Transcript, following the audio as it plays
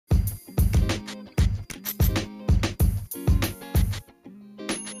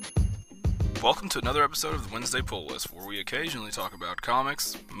Welcome to another episode of the Wednesday Pull List, where we occasionally talk about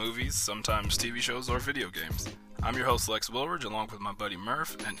comics, movies, sometimes TV shows, or video games. I'm your host, Lex Wilridge, along with my buddy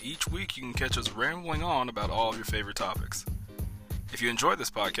Murph, and each week you can catch us rambling on about all of your favorite topics. If you enjoy this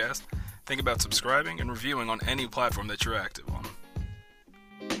podcast, think about subscribing and reviewing on any platform that you're active on.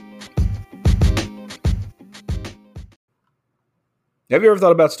 Have you ever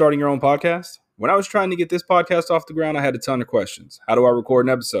thought about starting your own podcast? When I was trying to get this podcast off the ground, I had a ton of questions. How do I record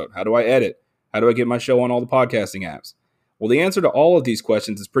an episode? How do I edit? How do I get my show on all the podcasting apps? Well, the answer to all of these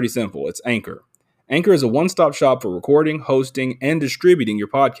questions is pretty simple. It's Anchor. Anchor is a one-stop shop for recording, hosting, and distributing your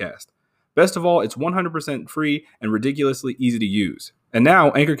podcast. Best of all, it's 100% free and ridiculously easy to use. And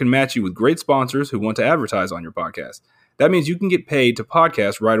now, Anchor can match you with great sponsors who want to advertise on your podcast. That means you can get paid to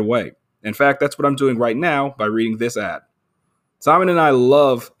podcast right away. In fact, that's what I'm doing right now by reading this ad. Simon and I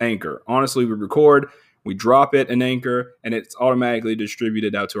love Anchor. Honestly, we record, we drop it in Anchor, and it's automatically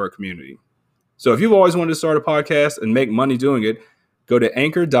distributed out to our community. So if you've always wanted to start a podcast and make money doing it, go to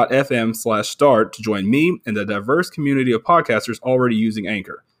anchor.fm/start to join me and the diverse community of podcasters already using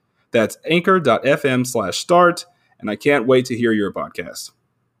Anchor. That's anchor.fm/start, and I can't wait to hear your podcast.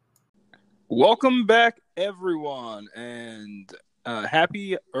 Welcome back, everyone, and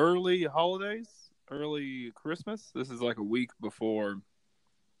happy early holidays. Early Christmas. This is like a week before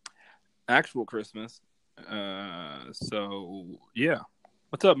actual Christmas. So yeah.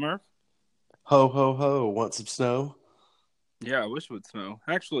 What's up, Murph? Ho, ho, ho. Want some snow? Yeah, I wish it would snow.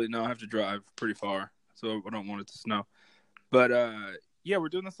 Actually, no, I have to drive pretty far, so I don't want it to snow. But yeah, we're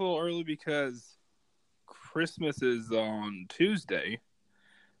doing this a little early because Christmas is on Tuesday.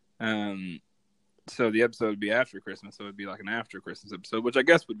 So the episode would be after Christmas, so it'd be like an after Christmas episode, which I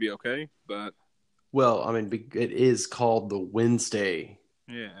guess would be okay, but Well, I mean, it is called the Wednesday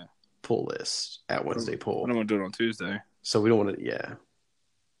pull list at Wednesday pull. I don't want to do it on Tuesday. So we don't want to, yeah.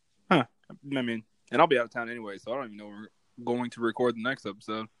 Huh. I mean, and I'll be out of town anyway, so I don't even know we're going to record the next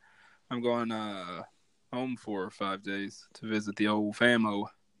episode. I'm going home for 5 days to visit the old famo.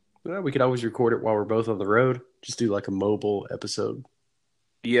 Well, we could always record it while we're both on the road. Just do like a mobile episode.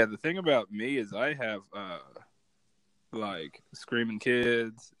 Yeah, the thing about me is I have like screaming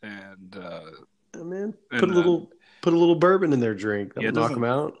kids and Oh, man, put a little bourbon in their drink. That'll knock them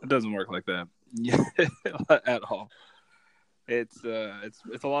out. It doesn't work like that at all. It's a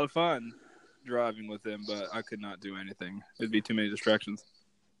lot of fun driving with them, but I could not do anything. It'd be too many distractions.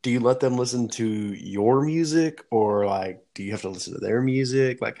 Do you let them listen to your music, or like, do you have to listen to their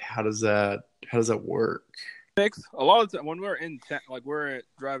music? Like, how does that work? Mix. A lot of the time when we're in like we're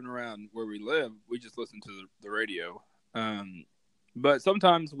driving around where we live, we just listen to the radio. But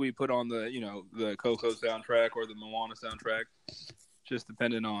sometimes we put on the Coco soundtrack or the Moana soundtrack, just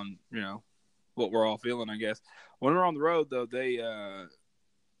depending on, what we're all feeling, I guess. When we're on the road, though, they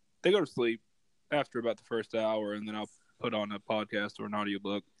go to sleep after about the first hour, and then I'll put on a podcast or an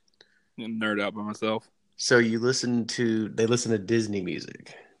audiobook and nerd out by myself. So they listen to Disney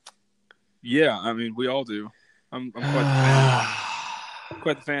music? Yeah, I mean, we all do. I'm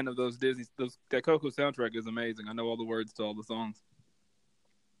quite the fan of those Disney. That Coco soundtrack is amazing. I know all the words to all the songs.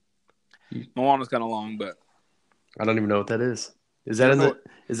 Moana's kind of long, but I don't even know what that is. Is that in the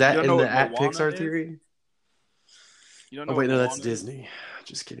at Pixar theory? You don't know? Oh wait, no, that's Disney.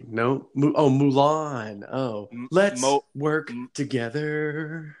 Just kidding. No. Mulan. Oh, let's work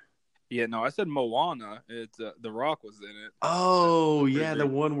together. Yeah, no, I said Moana. It's The Rock was in it. Oh yeah, the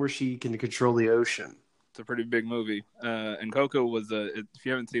one where she can control the ocean. It's a pretty big movie. And Coco was if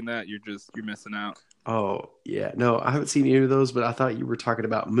you haven't seen that, you're missing out. Oh, yeah. No, I haven't seen any of those, but I thought you were talking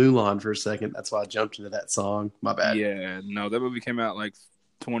about Mulan for a second. That's why I jumped into that song. My bad. Yeah, no, that movie came out like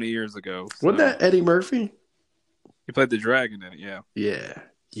 20 years ago. So. Wasn't that Eddie Murphy? He played the dragon in it, yeah.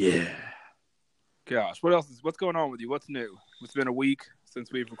 Yeah. Gosh, what's going on with you? What's new? It's been a week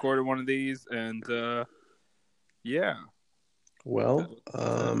since we've recorded one of these, and yeah. Well,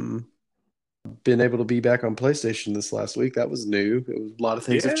 been able to be back on PlayStation this last week. That was new. A lot of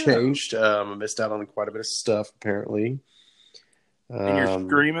things have changed. I missed out on quite a bit of stuff, apparently. And you're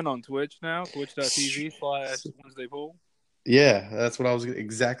streaming on Twitch now? Twitch.tv/Wednesday Pool? Yeah, that's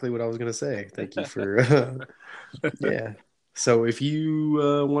exactly what I was going to say. Thank you for... yeah. So if you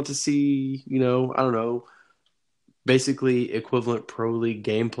want to see, I don't know, basically equivalent Pro League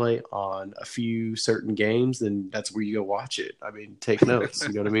gameplay on a few certain games, then that's where you go watch it. I mean, take notes.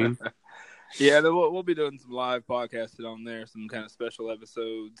 You know what I mean? Yeah, we'll be doing some live podcasting on there, some kind of special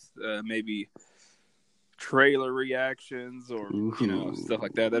episodes, maybe trailer reactions or stuff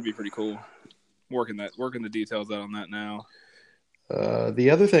like that. That'd be pretty cool. Working the details out on that now. The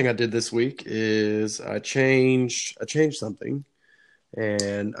other thing I did this week is I changed something,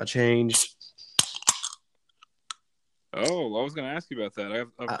 and I changed Oh, I was going to ask you about that. I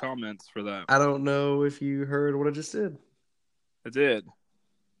have I, comments for that. I don't know if you heard what I just did. I did.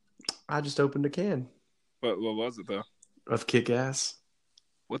 I just opened a can What was it though? of Kick Ass.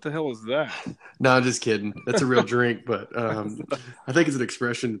 What the hell is that? No, I'm just kidding. That's a real drink, but I think it's an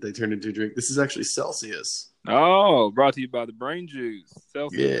expression that they turned into a drink. This is actually Celsius. Oh, brought to you by the Brain Juice.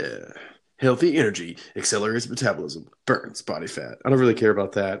 Celsius. Yeah. Healthy energy accelerates metabolism, burns body fat. I don't really care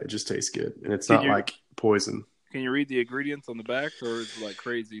about that. It just tastes good. And it's Can not you like poison. can you read the ingredients on the back, or is it like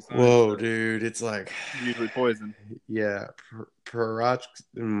crazy science Whoa, stuff? dude. It's like, Usually poison. yeah, Yeah,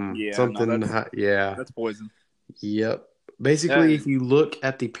 no, something. Yeah. that's poison. Yep. Basically, if you look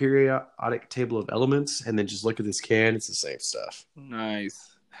at the periodic table of elements and then just look at this can, it's the same stuff.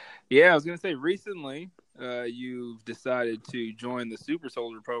 Nice. Yeah, I was gonna say recently, you've decided to join the Super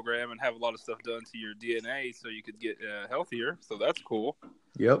Soldier program and have a lot of stuff done to your DNA so you could get healthier. So that's cool.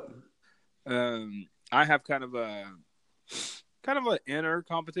 Yep. I have kind of an inner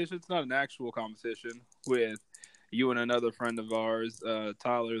competition. It's not an actual competition with you and another friend of ours,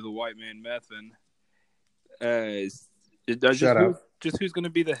 Tyler, the White Man Methin. Shout out. Just who's going to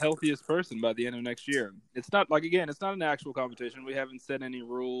be the healthiest person by the end of next year. It's not like, again, it's not an actual competition. We haven't set any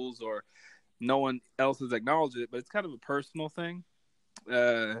rules or no one else has acknowledged it, but it's kind of a personal thing.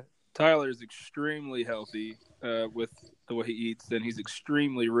 Tyler is extremely healthy with the way he eats, and he's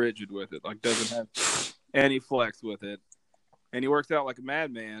extremely rigid with it. Like, doesn't have any flex with it, and he works out like a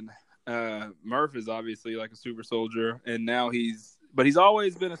madman. Murph is obviously like a super soldier, and now he's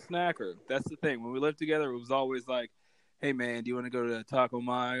always been a snacker. That's the thing. When we lived together, it was always like, hey man, do you want to go to Taco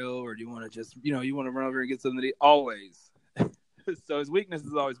Mayo, or do you want to just, you want to run over and get something to eat? Always. So his weakness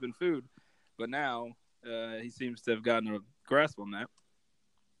has always been food, but now he seems to have gotten a grasp on that.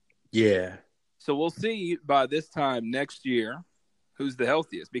 Yeah. So we'll see by this time next year who's the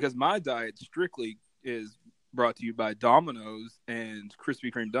healthiest, because my diet strictly is brought to you by Domino's and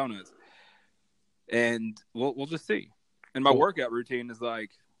Krispy Kreme donuts, and we'll just see. And my workout routine is like,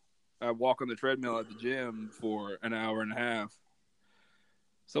 I walk on the treadmill at the gym for an hour and a half.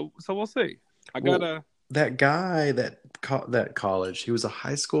 So we'll see. That guy that college. He was a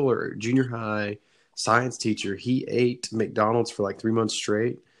high school or junior high science teacher. He ate McDonald's for like 3 months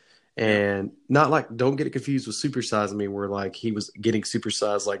straight, and not like, don't get it confused with supersize me, where like he was getting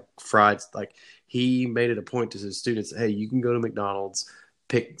supersized like fried. Like, he made it a point to his students, hey, you can go to McDonald's,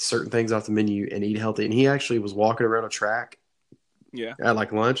 pick certain things off the menu, and eat healthy. And he actually was walking around a track. Yeah. At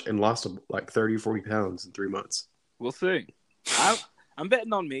like lunch and lost like 30 or 40 pounds in 3 months. We'll see. I'm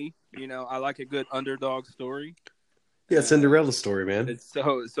betting on me. I like a good underdog story. Yeah, Cinderella story, man.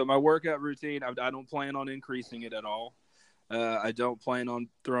 So my workout routine, I don't plan on increasing it at all. I don't plan on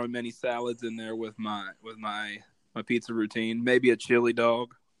throwing many salads in there with my pizza routine. Maybe a chili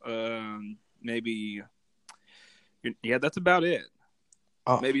dog. Maybe. Yeah, that's about it.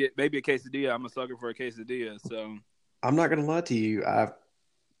 Maybe a quesadilla. I'm a sucker for a quesadilla. So. I'm not gonna lie to you. I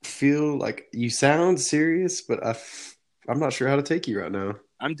feel like you sound serious, but I'm not sure how to take you right now.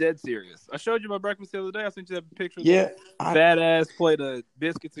 I'm dead serious. I showed you my breakfast the other day. I sent you that picture. Yeah, fat ass plate of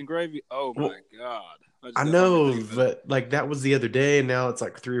biscuits and gravy. Oh my god! I know, but like that was the other day, and now it's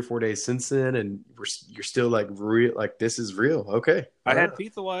like 3 or 4 days since then, and you're still like real. Like, this is real. Okay. I had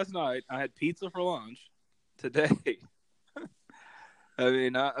pizza last night. I had pizza for lunch today. I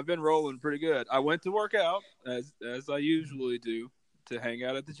mean, I've been rolling pretty good. I went to work out as I usually do, to hang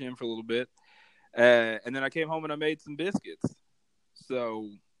out at the gym for a little bit, and then I came home and I made some biscuits.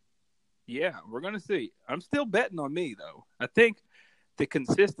 So, yeah, we're gonna see. I'm still betting on me though. I think the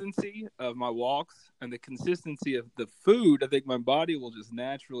consistency of my walks and the consistency of the food, I think my body will just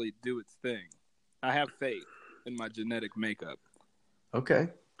naturally do its thing. I have faith in my genetic makeup. Okay.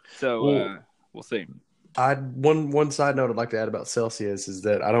 So we'll see. One side note I'd like to add about Celsius is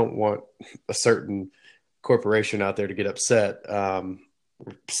that I don't want a certain corporation out there to get upset.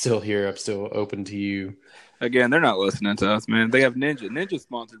 We're still here. I'm still open to you. Again, they're not listening to us, man. They have Ninja. Ninja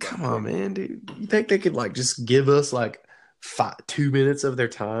sponsored. Come on, man, dude. You think they could like just give us like 2 minutes of their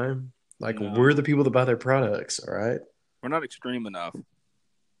time? Like, no. We're the people that buy their products, all right? We're not extreme enough.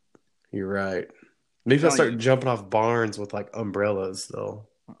 You're right. Maybe I'll start jumping off barns with like umbrellas, though.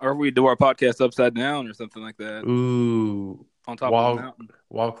 Or we do our podcast upside down or something like that. Ooh. On top of the mountain.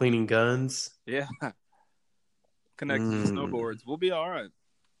 While cleaning guns? Yeah. Connected to snowboards. We'll be all right.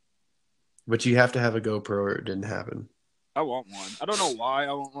 But you have to have a GoPro or it didn't happen. I want one. I don't know why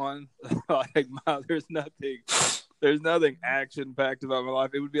I want one. Like, there's nothing action-packed about my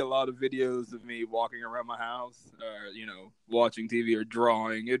life. It would be a lot of videos of me walking around my house or, watching TV or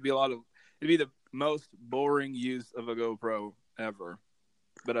drawing. It'd be the most boring use of a GoPro ever.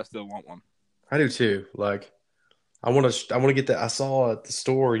 But I still want one. I do too. Like, I want to get that. I saw at the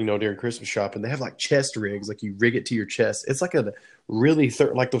store, during Christmas shopping, they have like chest rigs, like you rig it to your chest. It's like a really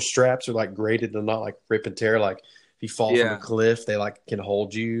like those straps are like graded to not like rip and tear. Like if you fall from a Yeah, cliff, they like can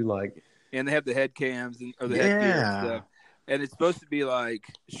hold you. Like and they have the head cams or the headgear and yeah. stuff. And it's supposed to be like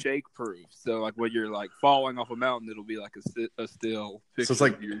shake proof. So like when you're like falling off a mountain, it'll be like a still So it's picture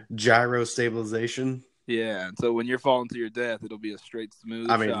like of you. gyro stabilization. Yeah, and so when you're falling to your death, it'll be a straight smooth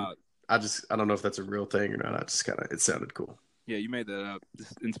I mean, shot. I don't know if that's a real thing or not. I just it sounded cool. Yeah, you made that up.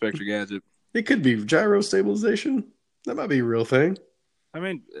 Just Inspector Gadget. It could be gyro stabilization. That might be a real thing. I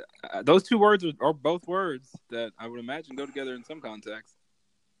mean, those two words are both words that I would imagine go together in some context.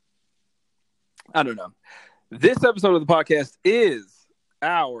 I don't know. This episode of the podcast is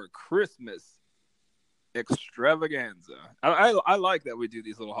our Christmas extravaganza. I like that we do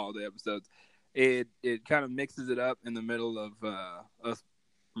these little holiday episodes. It kind of mixes it up in the middle of us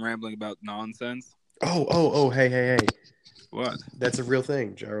rambling about nonsense. Oh, hey. What? That's a real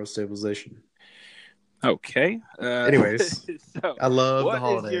thing, gyro stabilization. Okay. Anyways, so I love the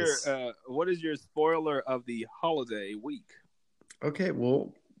holidays. What is your spoiler of the holiday week? Okay,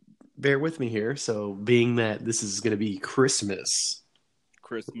 well, bear with me here. So, being that this is going to be Christmas,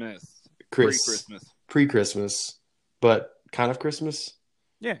 pre-Christmas, but kind of Christmas.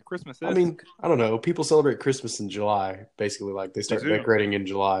 Yeah, Christmas. I mean, I don't know. People celebrate Christmas in July, basically. Like they start decorating in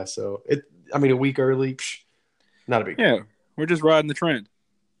July. So a week early, not a big deal. Yeah, we're just riding the trend.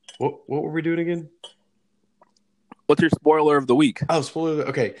 What were we doing again? What's your spoiler of the week? Oh, spoiler.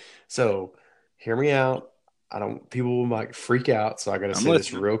 Okay, so hear me out. People might freak out, so I got to say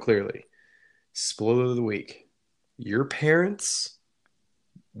this real clearly. Spoiler of the week. Your parents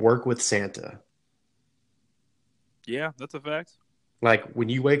work with Santa. Yeah, that's a fact. Like when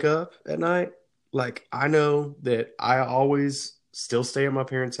you wake up at night, like I know that I always still stay at my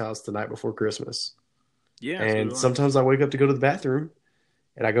parents' house the night before Christmas. Yeah. And sometimes I wake up to go to the bathroom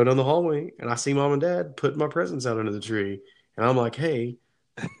and I go down the hallway and I see mom and dad putting my presents out under the tree. And I'm like, hey,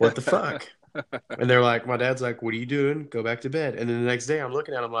 what the fuck? And they're like, my dad's like, what are you doing? Go back to bed. And then the next day I'm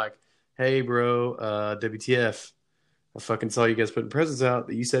looking at them like, hey, bro, WTF. I fucking saw you guys putting presents out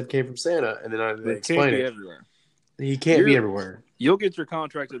that you said came from Santa. And then they explain it. Everywhere. He can't be everywhere. You'll get your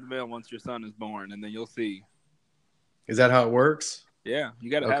contract in the mail once your son is born, and then you'll see. Is that how it works? Yeah, you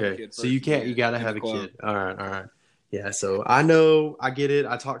got to have a kid. So you got to have a kid. All right. Yeah, so I know, I get it.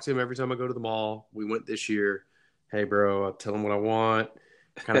 I talk to him every time I go to the mall. We went this year. Hey, bro, I tell him what I want.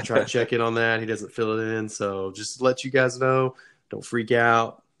 Kind of try to check in on that. He doesn't fill it in. So just to let you guys know, don't freak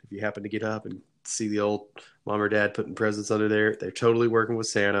out. If you happen to get up and see the old mom or dad putting presents under there, they're totally working with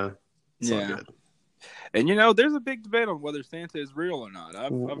Santa. It's all good. And there's a big debate on whether Santa is real or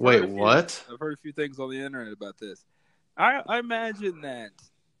not. Wait, what? I've heard a few things on the internet about this. I imagine that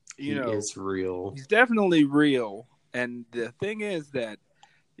he is real. He's definitely real. And the thing is that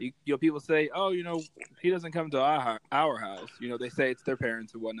people say, oh, he doesn't come to our house. They say it's their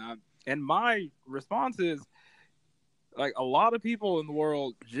parents and whatnot. And my response is, like, a lot of people in the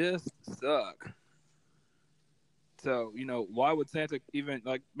world just suck. So, why would Santa even,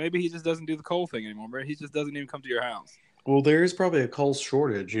 like, maybe he just doesn't do the coal thing anymore. Maybe he just doesn't even come to your house. Well, there is probably a coal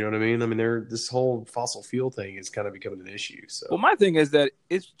shortage, you know what I mean? I mean, this whole fossil fuel thing is kind of becoming an issue. So, well, my thing is that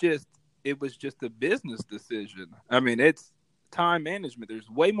it was just a business decision. I mean, it's time management. There's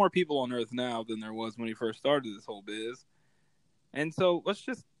way more people on Earth now than there was when he first started this whole biz. And so let's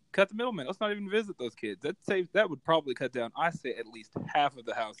just cut the middleman. Let's not even visit those kids. That would probably cut down, I say, at least half of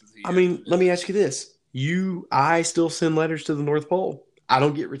the houses he has. Let me ask you this. I still send letters to the North Pole. I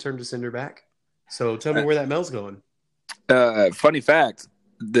don't get return to sender back. So tell me where that mail's going. Funny fact,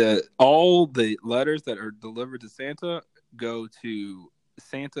 all the letters that are delivered to Santa go to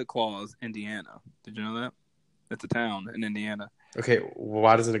Santa Claus, Indiana. Did you know that? It's a town in Indiana. Okay,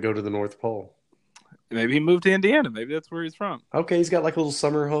 why doesn't it go to the North Pole? Maybe he moved to Indiana. Maybe that's where he's from. Okay, he's got like a little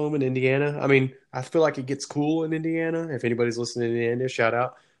summer home in Indiana. I mean, I feel like it gets cool in Indiana. If anybody's listening in Indiana, shout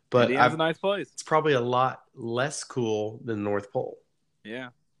out. But Indiana's a nice place. It's probably a lot less cool than the North Pole. Yeah.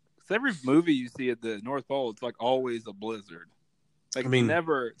 Because every movie you see at the North Pole, it's like always a blizzard. Like,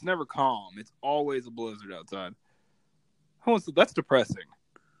 it's never calm. It's always a blizzard outside. That's depressing.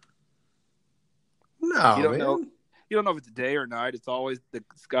 No, you don't know if it's day or night. It's always, the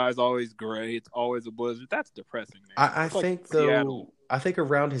sky's always gray. It's always a blizzard. That's depressing, man. I think though. Seattle. I think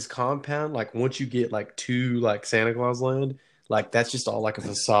around his compound, like once you get like to like Santa Claus land, like that's just all like a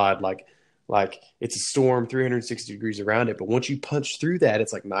facade. Like it's a storm 360 degrees around it, but once you punch through that,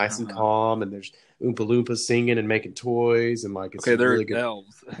 it's like nice and calm, and there's Oompa Loompas singing and making toys, and like it's really good.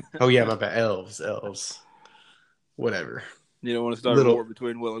 Elves. Oh yeah, my bad. Elves. Whatever. You don't want to start a war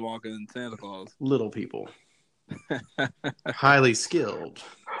between Willy Wonka and Santa Claus. Little people. Highly skilled.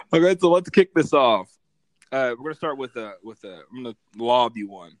 Okay, so let's kick this off. We're gonna start with I'm gonna lob you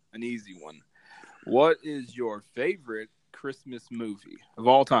one, an easy one. What is your favorite Christmas movie of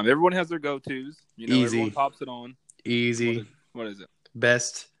all time? Everyone has their go-tos. You know, Easy. everyone pops it on. Easy. What is it?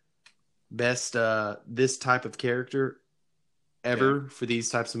 Best this type of character ever for these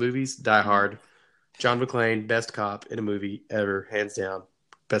types of movies. Die Hard. John McClane, best cop in a movie ever, hands down.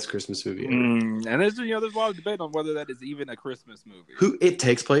 Best Christmas movie ever. And there's a lot of debate on whether that is even a Christmas movie. It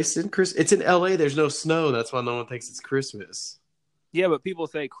takes place in It's in LA. There's no snow. That's why no one thinks it's Christmas. Yeah, but people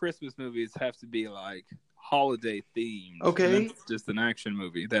say Christmas movies have to be like holiday themed. Okay, it's just an action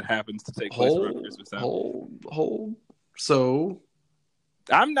movie that happens to take place around Christmas time. Hold. So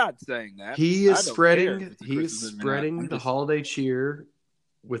I'm not saying that he is spreading the holiday cheer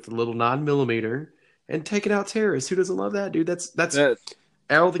with a little 9mm and taking out terrorists. Who doesn't love that, dude? That's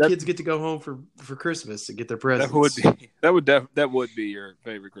all the kids get to go home for Christmas and get their presents. That would be your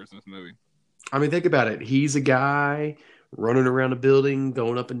favorite Christmas movie. I mean, think about it. He's a guy running around a building,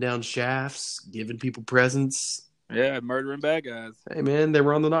 going up and down shafts, giving people presents. Yeah, murdering bad guys. Hey, man, they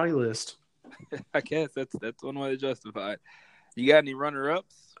were on the naughty list. I guess that's one way to justify it. You got any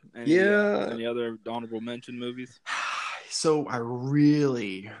runner-ups? Any other honorable mention movies? So I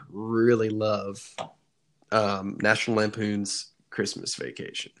really, really love National Lampoon's Christmas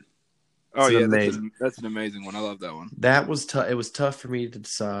Vacation. Oh, yeah, that's an amazing one. I love that one. That was tough. It was tough for me to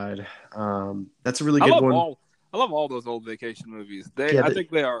decide. That's a really good one. I love all those old vacation movies. I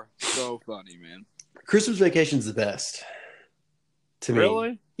think they are so funny, man. Christmas Vacation's the best to me.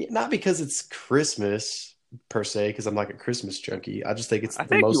 Really? Yeah, not because it's Christmas per se, because I'm like a Christmas junkie. I just think it's I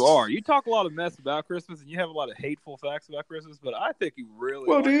think you are. You talk a lot of mess about Christmas, and you have a lot of hateful facts about Christmas, but I think you really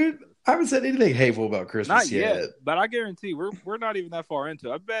dude, Christmas. I haven't said anything hateful about Christmas not yet. But I guarantee we're not even that far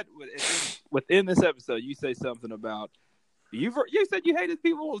into it. I bet within this episode, you say something about you said you hated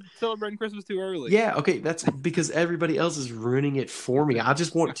people celebrating Christmas too early. Yeah, okay, that's because everybody else is ruining it for me. I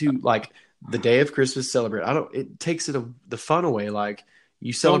just want to the day of Christmas celebrate. It takes the fun away. Like,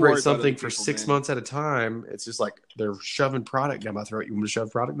 you celebrate something for 6 months at a time. It's just like they're shoving product down my throat. You want to shove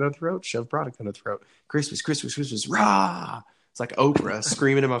product down the throat? Shove product down the throat. Christmas, Christmas, Christmas, rah! It's like Oprah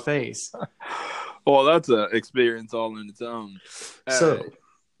screaming in my face. Well, that's an experience all in its own.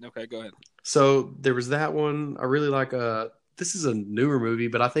 Okay, go ahead. So there was that one. I really like this is a newer movie,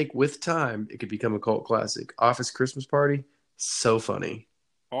 but I think with time it could become a cult classic. Office Christmas Party. So funny.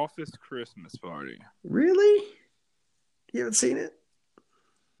 Office Christmas Party. Really? You haven't seen it?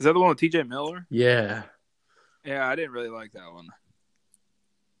 Is that the one with T.J. Miller? Yeah. Yeah, I didn't really like that one.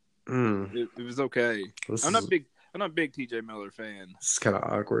 It was okay. I'm not a big T.J. Miller fan. It's kind of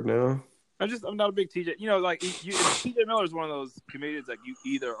awkward now. I'm not a big T.J. You know, like T.J. Miller is one of those comedians that you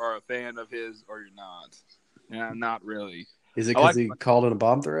either are a fan of his or you're not. Yeah, not really. Is it because he called in a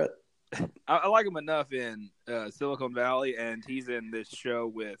bomb threat? I like him enough in Silicon Valley, and he's in this show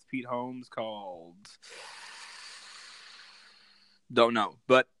with Pete Holmes called. Don't know,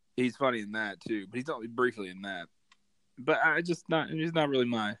 but he's funny in that too. But he's only briefly in that. But he's not really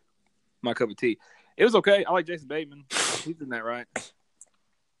my cup of tea. It was okay. I like Jason Bateman. He's in that, right?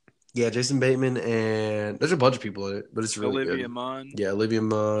 Yeah, Jason Bateman, and there's a bunch of people in it, but it's really Olivia good. Munn. Yeah, Olivia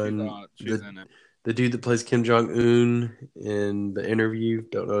Munn. She's in it. The dude that plays Kim Jong-un in The Interview.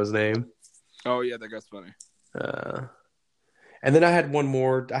 Don't know his name. Oh yeah, that guy's funny. And then I had one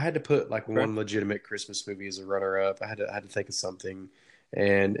more. I had to put one legitimate Christmas movie as a runner-up. I had to think of something,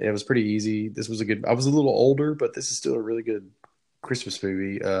 and it was pretty easy. This was a good. I was a little older, but this is still a really good Christmas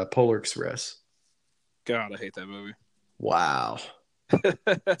movie. Polar Express. God, I hate that movie. Wow,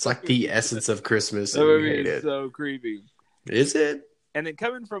 it's like the essence of Christmas. That movie is so creepy. Is it? And then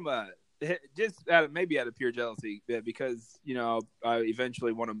coming from maybe out of pure jealousy, because I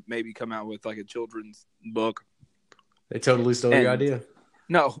eventually want to maybe come out with like a children's book. They totally stole your idea.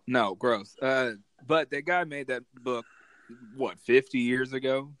 No, gross. But that guy made that book, 50 years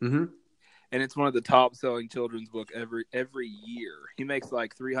ago? Mm-hmm. And it's one of the top-selling children's book every year. He makes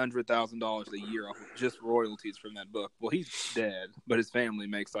like $300,000 a year off of just royalties from that book. Well, he's dead, but his family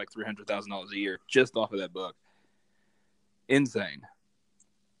makes like $300,000 a year just off of that book. Insane.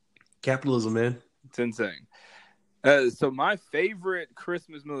 Capitalism, man. It's insane. So my favorite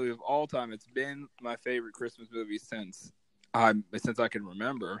Christmas movie of all time, it's been my favorite Christmas movie since I can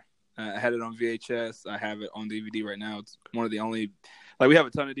remember. I had it on VHS. I have it on DVD right now. It's one of the only, we have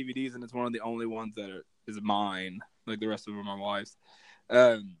a ton of DVDs, and it's one of the only ones that is mine. Like the rest of them are my wife's.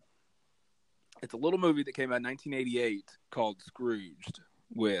 It's a little movie that came out in 1988 called Scrooged.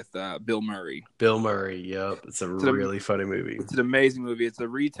 with Bill Murray. Bill Murray, yep. It's a really funny movie. It's an amazing movie. It's a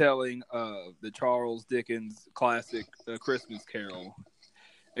retelling of the Charles Dickens classic Christmas Carol,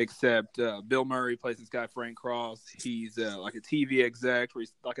 except Bill Murray plays this guy, Frank Cross. He's like a TV exec where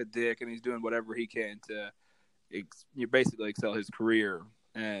he's like a dick, and he's doing whatever he can to basically excel his career.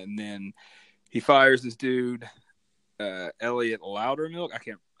 And then he fires this dude, Elliot Loudermilk.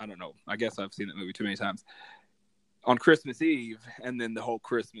 I don't know. I guess I've seen that movie too many times. On Christmas Eve, and then the whole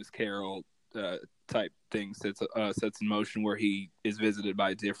Christmas Carol type thing sets in motion, where he is visited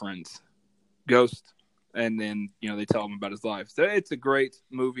by different ghosts, and then they tell him about his life. So it's a great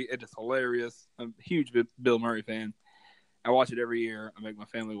movie. It is hilarious. I'm a huge Bill Murray fan. I watch it every year. I make my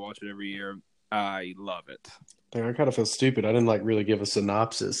family watch it every year. I love it. I kind of feel stupid. I didn't really give a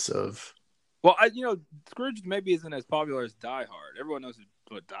synopsis of. Well, Scrooge maybe isn't as popular as Die Hard. Everyone knows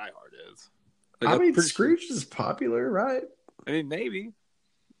what Die Hard is. Like, Scrooge is popular, right? I mean, maybe.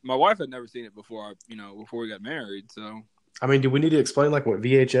 My wife had never seen it before, before we got married. So, I mean, do we need to explain what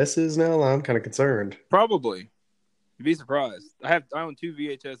VHS is now? I'm kind of concerned. Probably. You'd be surprised. I own 2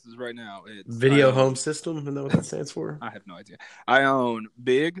 VHSs right now. Video home system. Isn't that what that stands for? I have no idea. I own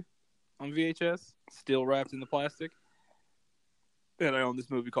Big on VHS, still wrapped in the plastic, and I own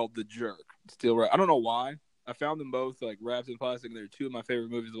this movie called The Jerk, still wrapped. I don't know why. I found them both wrapped in plastic, and they're 2 of my favorite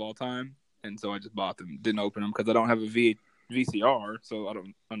movies of all time. And so I just bought them. Didn't open them because I don't have a VCR, so I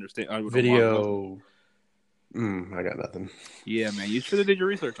don't understand. Video. I got nothing. Yeah, man. You should have did your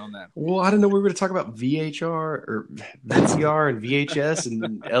research on that. Well, I didn't know we were going to talk about VHR or VCR and VHS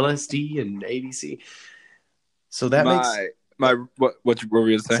and LSD and ABC. So that what were you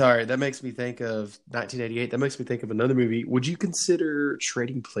going to say? Sorry, that makes me think of 1988. That makes me think of another movie. Would you consider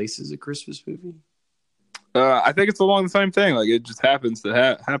Trading Places a Christmas movie? I think it's along the same thing. It just happens to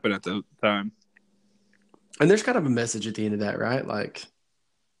happen at the time. And there's kind of a message at the end of that, right?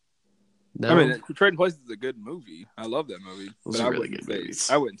 No. I mean, Trading Places is a good movie. I love that movie. Those are really good movies.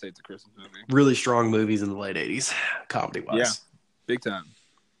 I wouldn't say it's a Christmas movie. Really strong movies in the late 80s, comedy-wise. Yeah, big time.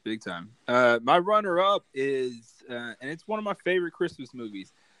 Big time. My runner-up is, and it's one of my favorite Christmas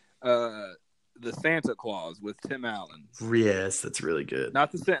movies, The Santa Claus with Tim Allen. Yes, that's really good.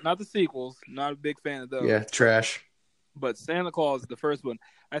 Not the sequels. Not a big fan of those. Yeah, trash. But Santa Claus, the first one,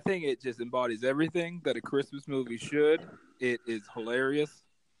 I think it just embodies everything that a Christmas movie should. It is hilarious,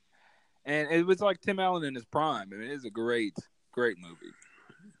 and it was like Tim Allen in his prime. I mean, it is a great, great movie.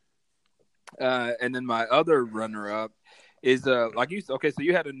 And then my other runner-up is okay. So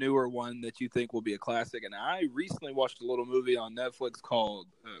you had a newer one that you think will be a classic, and I recently watched a little movie on Netflix called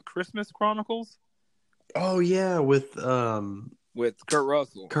Christmas Chronicles. Oh yeah, with Kurt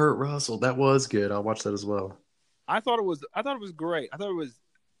Russell. Kurt Russell, that was good. I watched that as well. I thought it was great. I thought it was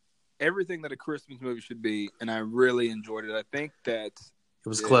everything that a Christmas movie should be, and I really enjoyed it. I think that it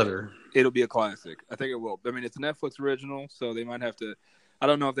was clever. It'll be a classic. I think it will. I mean, it's a Netflix original, so they might have to. I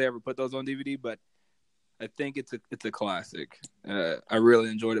don't know if they ever put those on DVD, but I think it's a classic. I really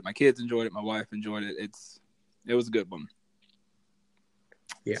enjoyed it. My kids enjoyed it. My wife enjoyed it. It was a good one.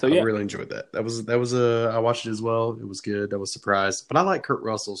 Yeah, so, I really enjoyed that. That was I watched it as well. It was good. I was surprised, but I like Kurt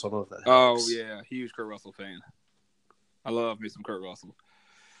Russell, so I don't know if that helps. Oh yeah, huge Kurt Russell fan. I love me some Kurt Russell,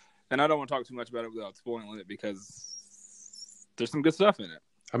 and I don't want to talk too much about it without spoiling it because there's some good stuff in it.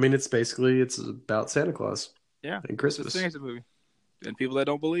 I mean, it's about Santa Claus. Yeah, and Christmas. It's a Santa movie, and people that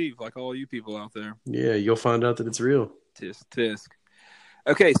don't believe, like all you people out there. Yeah, you'll find out that it's real. Tisk tisk.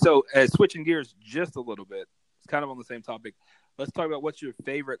 Okay, so switching gears just a little bit, it's kind of on the same topic. Let's talk about what your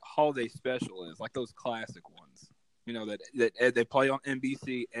favorite holiday special is, like those classic ones. You know that they play on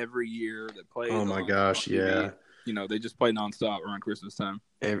NBC every year. That play. Oh my gosh, yeah. You know, they just play nonstop around Christmas time.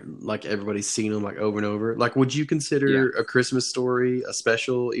 Like everybody's seen them over and over. Like, would you consider A Christmas Story a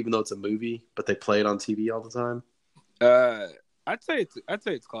special, even though it's a movie, but they play it on TV all the time? I'd say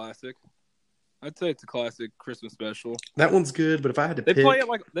it's classic. I'd say it's a classic Christmas special. That one's good, but if I had to pick, they play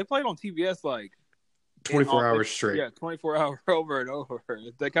it on TBS 24 hours straight. Yeah, 24 hours over and over.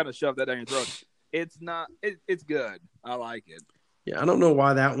 They kind of shove that down your throat. It's not. It's good. I like it. Yeah, I don't know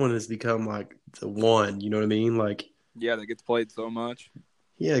why that one has become the one. You know what I mean? Yeah, that gets played so much.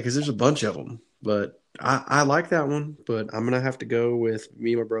 Yeah, because there's a bunch of them. But I like that one. But I'm gonna have to go with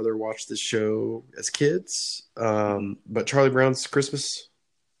me and my brother watched this show as kids. But Charlie Brown's Christmas.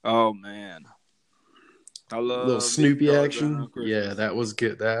 Oh man, I love little Snoopy action. Yeah, that was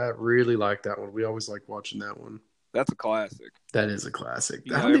good. I really liked that one. We always liked watching that one. That's a classic. That is a classic.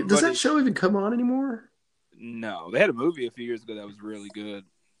 Does that show even come on anymore? No, they had a movie a few years ago that was really good.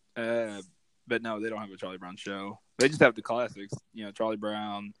 But no, they don't have a Charlie Brown show. They just have the classics. You know, Charlie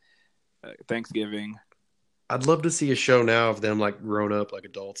Brown, Thanksgiving. I'd love to see a show now of them like grown up, like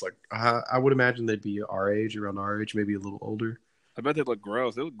adults. Like I would imagine they'd be our age, around our age, maybe a little older. I bet they look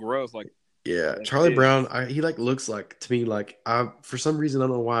gross. They look gross, like Yeah, as Charlie kids. Brown. He like looks like to me like I for some reason I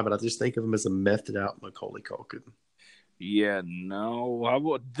don't know why, but I just think of him as a methed out Macaulay Culkin. Yeah, no, I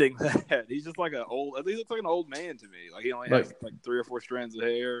wouldn't think that. He's just like an old. At least looks like an old man to me. Like he only has Like like 3 or 4 strands of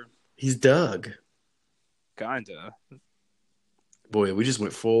hair. he's Doug. Kinda. Boy, we just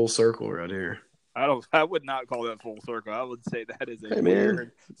went full circle right here. I would not call that full circle. I would say that is a Hey man,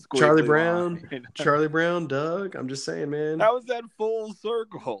 weird Charlie squiggly Brown, line. Charlie Brown, Doug. I'm just saying, man. How is that full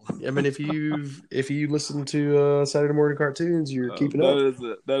circle? I mean, if you listen to Saturday morning cartoons, you're keeping up.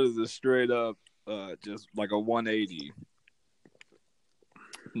 That is a straight up just like a 180.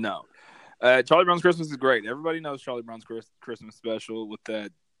 No. Charlie Brown's Christmas is great. Everybody knows Charlie Brown's Christmas special with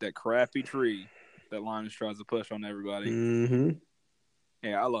that crappy tree that Linus tries to push on everybody. Mm-hmm.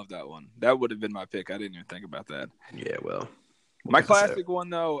 Yeah, I love that one. That would have been my pick. I didn't even think about that. Yeah, well, My classic one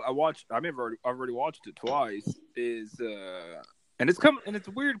though, I've already watched it twice. Is and it's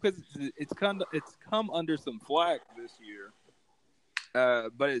weird because it's come under some flack this year.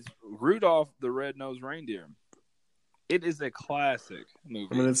 But it's Rudolph the Red-Nosed Reindeer. It is a classic movie.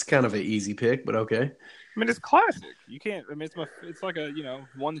 I mean, it's kind of an easy pick, but okay. I mean, it's classic. You can't. I mean, it's like a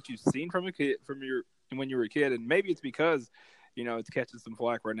one that you've seen when you were a kid, and maybe it's because it's catching some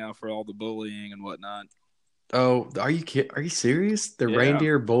flack right now for all the bullying and whatnot. Oh, are you serious? The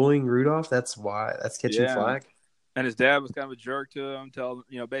reindeer bullying Rudolph? That's why that's catching flack. And his dad was kind of a jerk to him,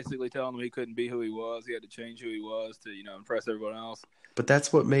 basically telling him he couldn't be who he was. He had to change who he was to impress everyone else. But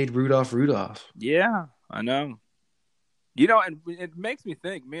that's what made Rudolph Rudolph. Yeah, I know. And it makes me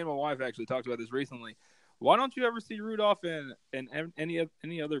think. Me and my wife actually talked about this recently. Why don't you ever see Rudolph in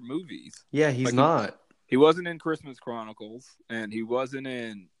any other movies? Yeah, he's not. He wasn't in Christmas Chronicles, and he wasn't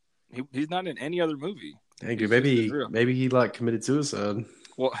in. He's not in any other movie. Dang, dude, maybe he like committed suicide.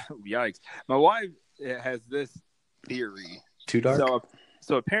 Well, yikes! My wife has this theory. Too dark.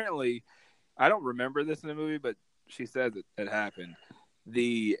 So apparently, I don't remember this in the movie, but she says it happened.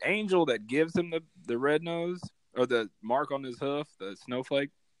 The angel that gives him the red nose or the mark on his hoof, the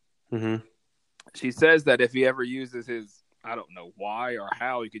snowflake. Mm-hmm. She says that if he ever uses his, I don't know why or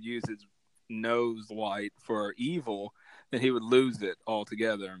how he could use his nose light for evil, then he would lose it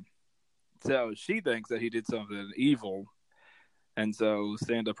altogether. So she thinks that he did something evil, and so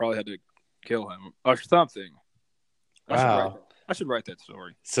Santa probably had to kill him or something. Wow. I should write that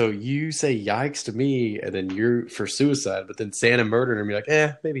story. So you say yikes to me, and then you're for suicide, but then Santa murdered him. You're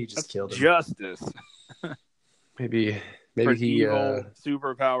like, maybe he just killed him. Justice. maybe for he evil,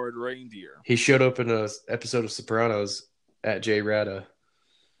 super powered reindeer. He showed up in an episode of Sopranos at J Rada.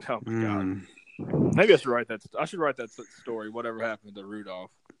 Oh my god! Maybe I should write that. I should write that story. Whatever happened to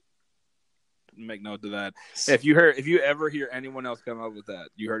Rudolph? Make note of that. If you ever hear anyone else come up with that,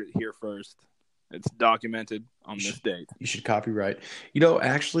 you heard it here first. It's documented on this date. You should copyright.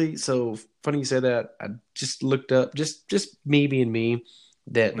 Actually, so funny you say that. I just looked up, just me being me,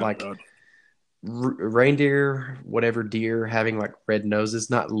 that reindeer, whatever deer, having like red noses,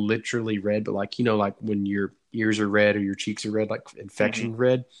 not literally red, but like like when your ears are red or your cheeks are red, like infection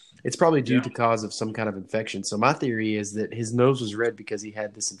red. It's probably due to cause of some kind of infection. So my theory is that his nose was red because he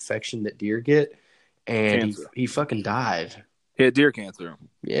had this infection that deer get, and he fucking died. He had deer cancer.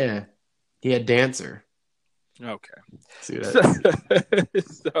 Yeah. He had Dancer. Okay. See that?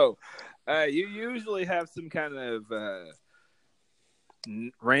 So, you usually have some kind of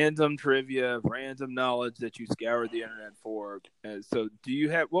random trivia, random knowledge that you scoured the internet for. So, do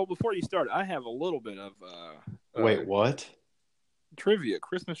you have? Well, before you start, I have a little bit of. Wait, what? Trivia,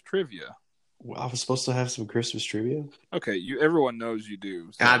 Christmas trivia. Well, I was supposed to have some Christmas trivia. Okay, everyone knows you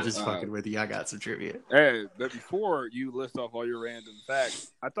do. So, I'm just fucking with you. I got some trivia. Hey, but before you list off all your random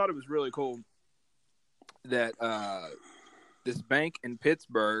facts, I thought it was really cool that this bank in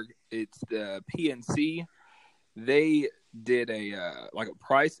Pittsburgh, it's the PNC, they did a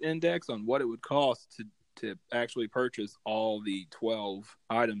price index on what it would cost to actually purchase all the 12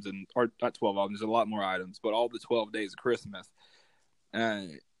 items, or not 12 items, there's a lot more items, but all the 12 days of Christmas.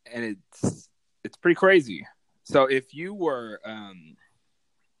 And it's pretty crazy. So if you were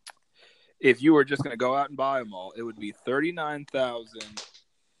just going to go out and buy them all, it would be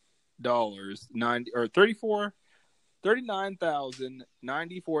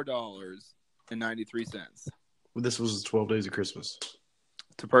 $39,094.93. Well, this was 12 Days of Christmas.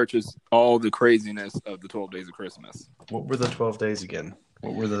 To purchase all the craziness of the 12 Days of Christmas. What were the 12 days again?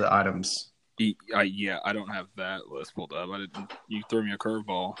 What were the items? I don't have that list pulled up. You threw me a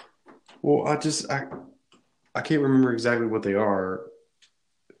curveball. Well, I can't remember exactly what they are.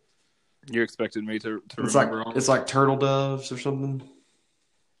 You expected me to It's remember all? It's like turtle doves or something.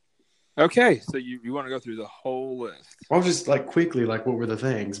 Okay, so you want to go through the whole list? I was just like quickly, like what were the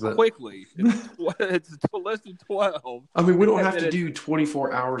things? But quickly, it's a list of 12. I mean, we don't have to do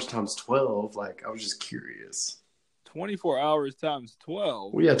 24 hours times 12. Like, I was just curious. 24 hours times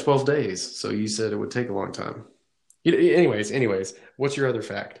 12. Well, yeah, 12 days. So you said it would take a long time. Anyways, what's your other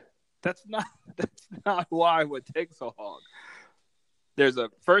fact? That's not why it would take so long. There's a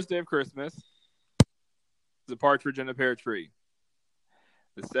first day of Christmas. There's a partridge in a pear tree.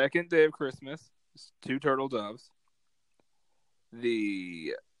 The second day of Christmas is 2 turtle doves.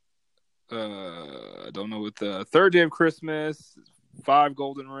 The I don't know what the third day of Christmas, 5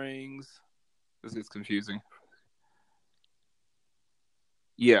 golden rings. This gets confusing.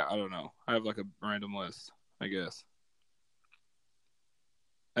 Yeah, I don't know. I have like a random list, I guess.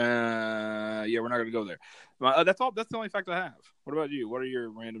 Yeah, we're not gonna go there. That's all. That's the only fact I have. What about you? What are your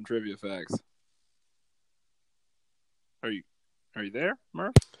random trivia facts? Are you there,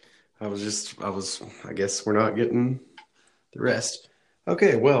 Murph? I guess we're not getting the rest.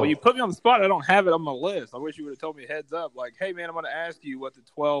 Okay, well, you put me on the spot. I don't have it on my list. I wish you would have told me heads up. Like, hey, man, I'm going to ask you what the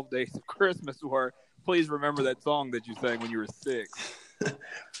 12 days of Christmas were. Please remember that song that you sang when you were 6.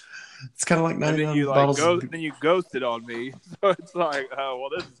 It's kind of like 99 and then bottles. Then you ghosted on me. So it's like, oh, well,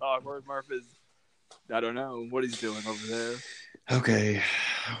 this is awkward. Murph is, I don't know what he's doing over there. Okay,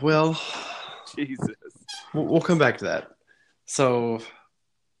 well, Jesus. We'll come back to that. So,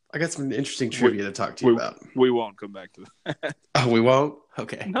 I got some interesting trivia to talk to you about. We won't come back to that. Oh, we won't?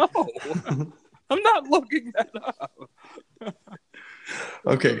 Okay. No. I'm not looking that up.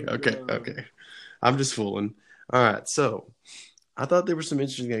 Okay. I'm just fooling. All right, so I thought there were some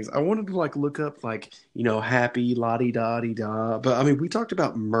interesting things. I wanted to look up happy la-di-da-di-da. But I mean, we talked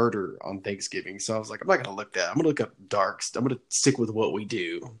about murder on Thanksgiving, so I was like, I'm not gonna look that. I'm gonna look up dark. I'm gonna stick with what we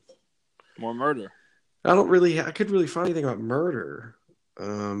do. More murder. I couldn't really find anything about murder.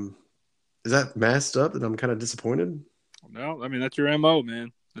 Is that messed up that I'm kind of disappointed? No, I mean, that's your MO,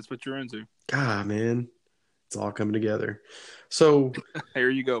 man. That's what you're into. God, man. It's all coming together. So here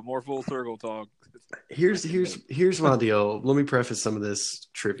you go. More full circle talk. Here's my deal. Let me preface some of this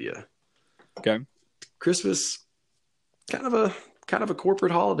trivia. Okay. Christmas, kind of a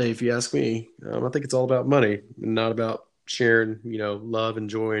corporate holiday, if you ask me. I think it's all about money and not about sharing, love and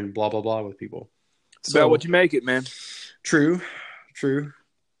joy and blah, blah, blah with people. It's about what you make it, man. True.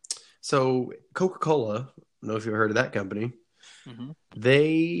 So Coca-Cola, I don't know if you've heard of that company. Mm-hmm.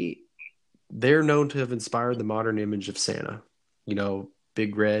 They're known to have inspired the modern image of Santa.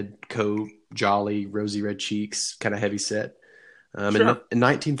 Big red coat, jolly, rosy red cheeks, kind of heavy set. Sure. In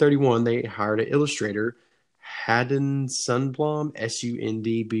 1931, they hired an illustrator, Haddon Sundblom,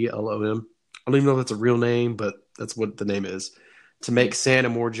 Sundblom. I don't even know if that's a real name, but that's what the name is, to make Santa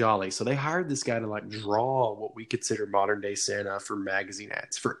more jolly. So they hired this guy to draw what we consider modern day Santa for magazine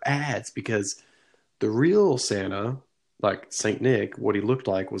ads, because the real Santa, like Saint Nick, what he looked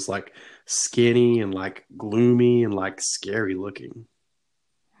like was skinny and gloomy and scary looking.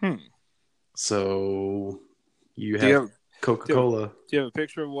 So you have Coca-Cola. Do you have a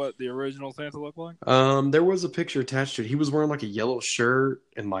picture of what the original Santa looked like? There was a picture attached to it. He was wearing a yellow shirt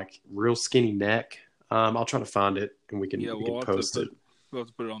and real skinny neck. I'll try to find it and we can post it. We'll have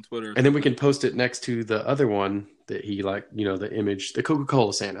to put it on Twitter. And then we can post it next to the other one that he the image, the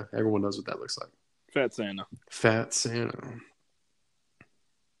Coca-Cola Santa. Everyone knows what that looks like. Fat Santa.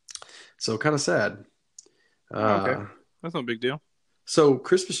 So kind of sad. Okay. That's no big deal. So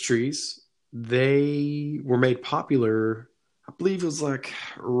Christmas trees, they were made popular, I believe it was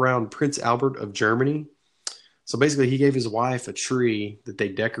around Prince Albert of Germany. So basically he gave his wife a tree that they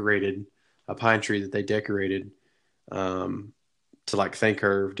decorated, a pine tree that they decorated to thank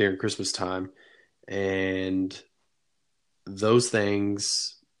her during Christmas time. And those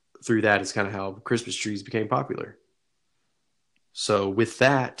things, through that, is kind of how Christmas trees became popular. So with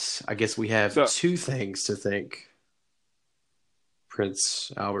that, I guess we have 2 things to thank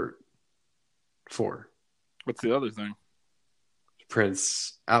Prince Albert for. What's the other thing?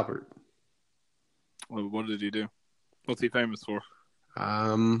 Prince Albert. Well, what did he do? What's he famous for?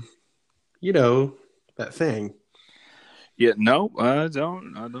 That thing. Yeah, no, I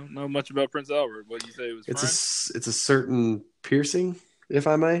don't know much about Prince Albert. What you say it was? It's a certain piercing, if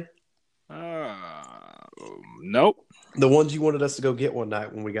I may. Nope. The ones you wanted us to go get one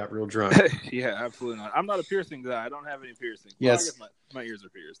night when we got real drunk. Yeah, absolutely not. I'm not a piercing guy. I don't have any piercings. Yes. Well, I guess my ears are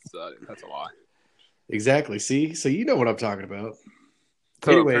pierced, so that's a lie. Exactly. See? So you know what I'm talking about.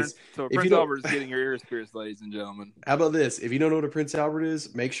 So anyways. Prince Albert is getting your ears pierced, ladies and gentlemen. How about this? If you don't know what a Prince Albert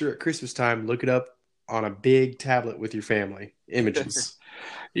is, make sure at Christmas time, look it up on a big tablet with your family. Images.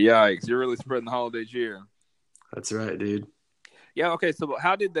 Yikes! You're really spreading the holiday cheer. That's right, dude. Yeah. Okay. So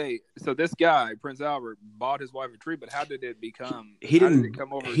how did they? So this guy, Prince Albert, bought his wife a tree, but how did it become? He How did it didn't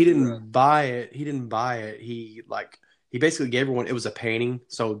come over he to? didn't buy it. He didn't buy it. He basically gave everyone, it was a painting.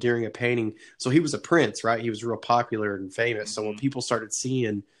 So during a painting, so he was a prince, right? He was real popular and famous. So when people started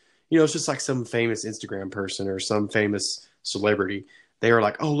seeing, it's just like some famous Instagram person or some famous celebrity, they were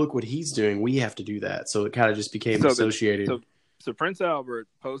like, "Oh, look what he's doing. We have to do that." So it kind of just became associated. So Prince Albert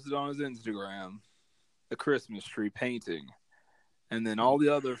posted on his Instagram a Christmas tree painting, and then all the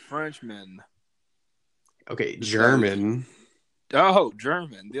other Frenchmen. Okay, German.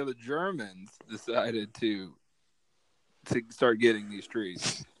 German. The other Germans decided to start getting these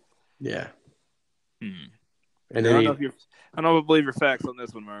trees. Yeah. And I don't know if I believe your facts on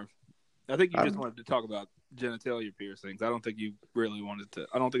this one, Murph. I think you just wanted to talk about genitalia piercings. I don't think you really wanted to.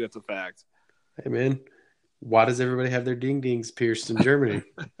 I don't think that's a fact. Hey, man. Why does everybody have their ding-dings pierced in Germany?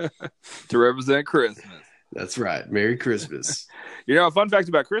 To represent Christmas. That's right. Merry Christmas. A fun fact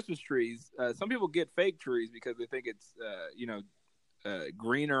about Christmas trees, some people get fake trees because they think it's, a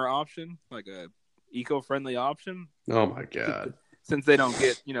greener option, like a eco-friendly option. Oh, my God. Since they don't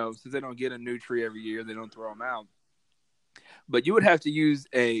get a new tree every year, they don't throw them out. But you would have to use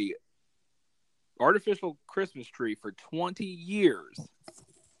a artificial Christmas tree for 20 years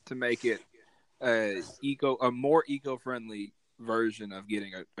to make it a more eco-friendly version of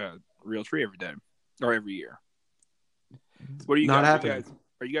getting a real tree every day or every year. What are you Not guys? happening.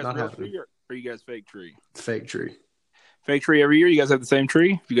 Are you guys Not real happening. tree or are you guys fake tree? Fake tree. Fake tree every year? You guys have the same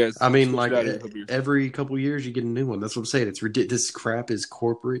tree? You guys? I mean, like every couple of years, you get a new one. That's what I'm saying. It's ridiculous. This crap is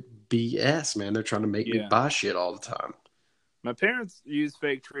corporate BS, man. They're trying to make me buy shit all the time. My parents use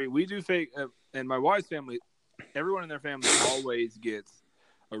fake tree. We do fake, and my wife's family, everyone in their family always gets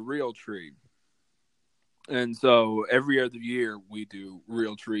a real tree. And so every other year we do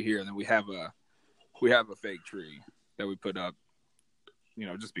real tree here, and then we have a fake tree that we put up,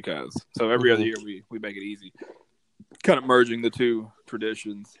 just because. So every other year we make it easy, kind of merging the two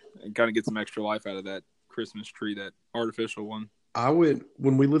traditions and kind of get some extra life out of that Christmas tree, that artificial one.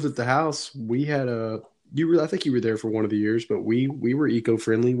 When we lived at the house, we had I think you were there for one of the years, but we were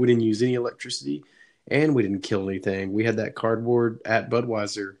eco-friendly. We didn't use any electricity, and we didn't kill anything. We had that cardboard at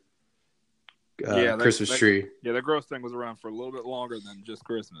Budweiser Christmas tree. Yeah, that gross thing was around for a little bit longer than just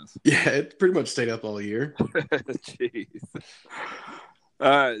Christmas. Yeah, it pretty much stayed up all year. Jeez.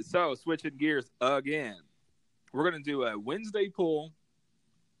 So switching gears again, we're gonna do a Wednesday pool,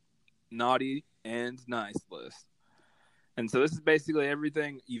 naughty and nice list. And so this is basically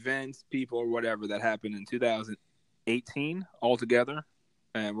everything, events, people, or whatever that happened in 2018 altogether.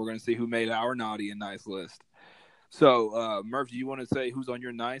 And we're going to see who made our naughty and nice list. So, Murph, do you want to say who's on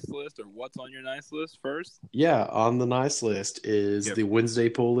your nice list or what's on your nice list first? Yeah, on the nice list is the Wednesday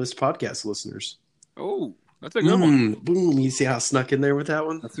Poll List podcast listeners. Oh, that's a good one. Boom. You see how I snuck in there with that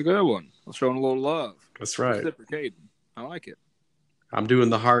one? That's a good one. I'm showing a little love. That's right. Reciprocating. I like it. I'm doing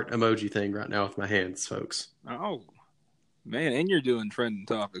the heart emoji thing right now with my hands, folks. Oh. Man, and you're doing trending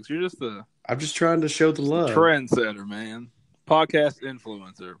topics. You're just I'm just trying to show the love. Trendsetter, man. Podcast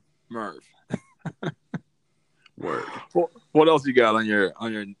influencer, Murph. Word. What else you got on your?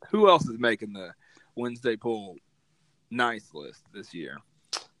 Who else is making the Wednesday poll nice list this year?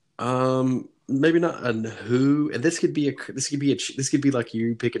 Maybe not a who. And this could be like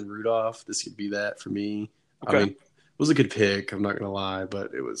you picking Rudolph. This could be that for me. Okay. I mean, it was a good pick. I'm not gonna lie,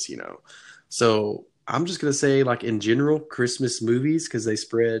 but it was, so. I'm just going to say, like, in general, Christmas movies, because they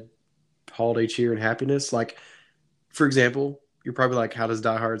spread holiday cheer and happiness. Like, for example, you're probably like, how does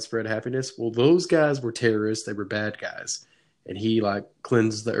Die Hard spread happiness? Well, those guys were terrorists. They were bad guys. And he, like,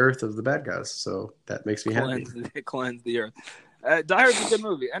 cleansed the earth of the bad guys. So that makes me happy. Cleanse the earth. Die Hard's a good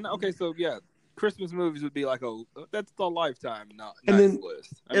movie. And, okay, so, yeah, Christmas movies would be like that's the Lifetime nice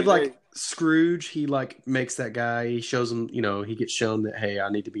list. I mean, Scrooge, he, like, makes that guy, he shows him, he gets shown that, hey, I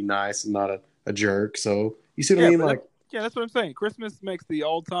need to be nice and not a jerk. So you see what I mean? Like, that's what I'm saying. Christmas makes the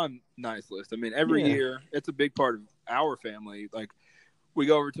all-time nice list. I mean, every year it's a big part of our family. Like, we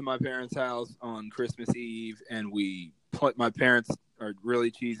go over to my parents' house on Christmas Eve, and my parents are really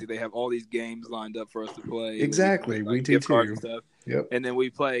cheesy. They have all these games lined up for us to play. Exactly, we do too. And stuff. Yep. And then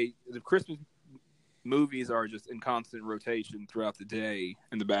we play. The Christmas movies are just in constant rotation throughout the day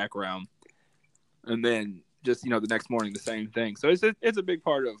in the background, and then just the next morning the same thing. So it's a big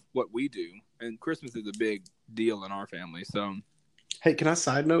part of what we do. And Christmas is a big deal in our family. So, hey, can I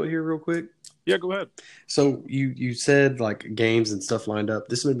side note here real quick? Yeah, go ahead. So you said like games and stuff lined up.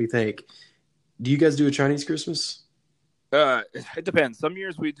 This made me think. Do you guys do a Chinese Christmas? It depends. Some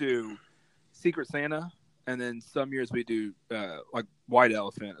years we do Secret Santa, and then some years we do like white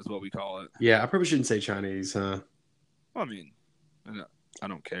elephant is what we call it. Yeah, I probably shouldn't say Chinese, huh? Well, I mean, I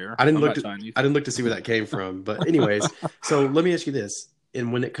don't care. I didn't I'm look not to Chinese. I didn't look to see where that came from. But anyways, so let me ask you this.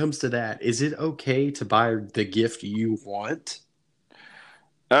 And when it comes to that, is it okay to buy the gift you want?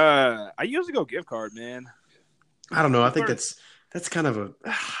 I usually go gift card, man. I don't know. I think that's kind of a.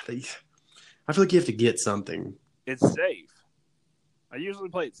 I feel like you have to get something. It's safe. I usually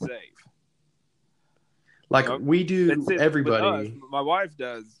play it safe. Like we do, everybody. Us, my wife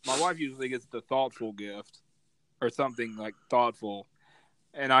does. My wife usually gets the thoughtful gift or something like thoughtful,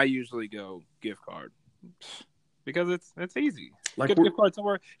 and I usually go gift card because it's easy. Like get a gift card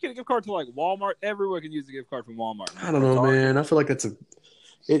somewhere. Get a gift card to like Walmart. Everyone can use a gift card from Walmart. I don't know, man. I feel like it's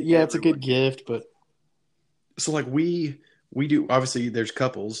a good gift, but so like we do. Obviously, there's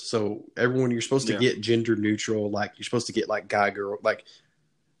couples, so everyone you're supposed to get gender neutral. Like you're supposed to get like guy girl. Like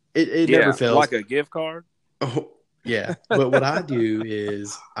it never fails. Like a gift card. Oh yeah, but what I do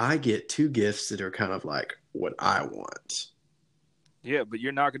is I get 2 gifts that are kind of like what I want. Yeah, but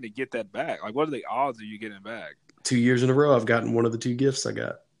you're not going to get that back. Like, what are the odds of you getting it back? 2 years in a row, I've gotten one of the 2 gifts I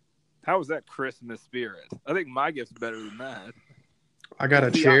got. How was that Christmas spirit? I think my gift's better than that. I got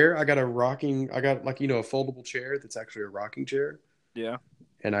a chair. I got a foldable chair that's actually a rocking chair. Yeah.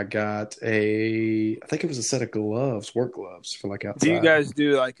 And I got I think it was a set of gloves, work gloves for like outside. Do you guys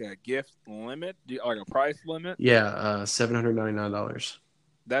do like a gift limit? Like a price limit? Yeah, $799.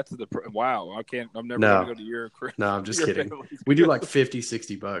 That's wow. I'm never going to go to your Christmas. No, I'm just kidding. We do like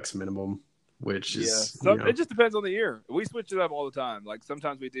 $50-$60 minimum, which is it just depends on the year. We switch it up all the time. Like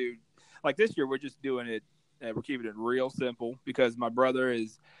sometimes we do, like this year we're just doing it. We're keeping it real simple because my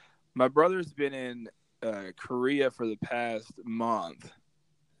brother's been in Korea for the past month.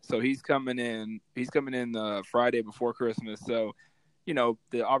 So he's coming in the Friday before Christmas. So,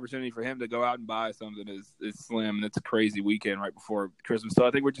 the opportunity for him to go out and buy something is slim, and it's a crazy weekend right before Christmas. So I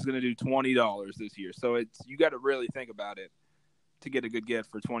think we're just going to do $20 this year. So you got to really think about it to get a good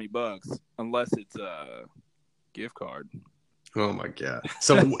gift for $20, unless it's a gift card. Oh my God.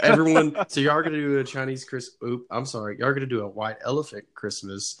 So everyone, you are going to do a Chinese you are going to do a white elephant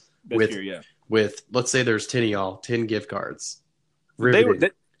Christmas with, let's say there's 10 of y'all, 10 gift cards.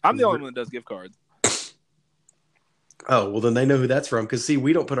 I'm the only one that does gift cards. Oh, well, then they know who that's from. Because, see,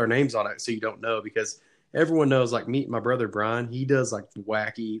 we don't put our names on it, so you don't know. Because everyone knows, like, meet my brother, Brian. He does, like,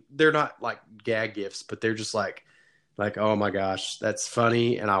 wacky. They're not, like, gag gifts, but they're just, like, oh, my gosh, that's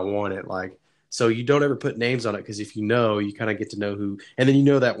funny, and I want it. Like, so you don't ever put names on it. Because if you know, you kind of get to know who. And then you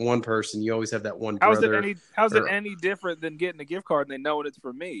know that one person. You always have that one brother. How's it any different than getting a gift card and they know it's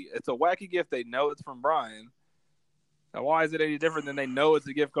from me? It's a wacky gift. They know it's from Brian. Now, why is it any different than they know it's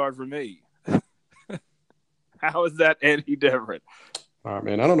a gift card for me? How is that any different? All right,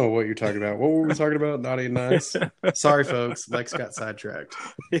 man. I don't know what you're talking about. What were we talking about? Naughty and nice. Sorry, folks. Lex got sidetracked.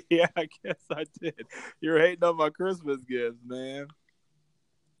 Yeah, I guess I did. You're hating on my Christmas gifts, man.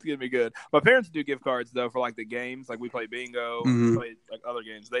 It's getting me good. My parents do gift cards, though, for, like, the games. Like, we play bingo. We play, like, other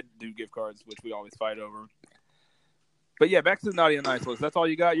games. They do gift cards, which we always fight over. But, yeah, back to the naughty and nice list. That's all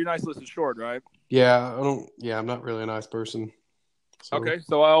you got? Your nice list is short, right? Yeah, I'm not really a nice person. So. Okay,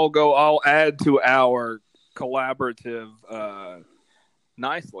 so I'll add to our collaborative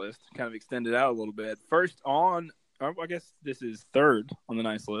nice list, kind of extend it out a little bit. First I guess this is third on the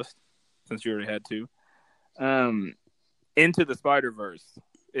nice list, since you already had two. Into the Spider-Verse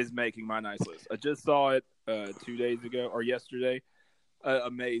is making my nice list. I just saw it 2 days ago, or yesterday.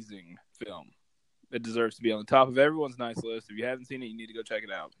 Amazing film. It deserves to be on the top of everyone's nice list. If you haven't seen it, you need to go check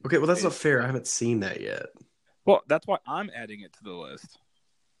it out. Okay, well, that's not fair. I haven't seen that yet. Well, that's why I'm adding it to the list.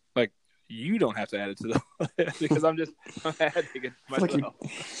 Like, you don't have to add it to the list because I'm adding it myself.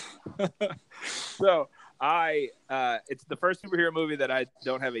 So, it's the first superhero movie that I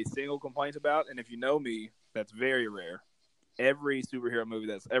don't have a single complaint about. And if you know me, that's very rare. Every superhero movie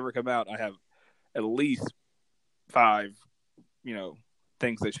that's ever come out, I have at least 5,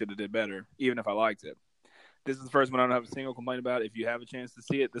 things they should have did better, even if I liked it. This is the first one I don't have a single complaint about. If you have a chance to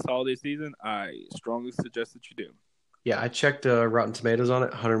see it this holiday season, I strongly suggest that you do. Yeah, I checked Rotten Tomatoes on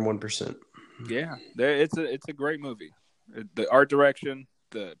it, 101%. Yeah, it's a great movie. The art direction,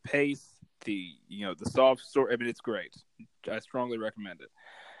 the pace, the soft story. I mean, it's great. I strongly recommend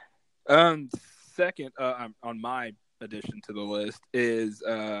it. Second, on my addition to the list is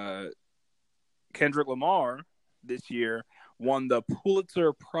Kendrick Lamar this year won the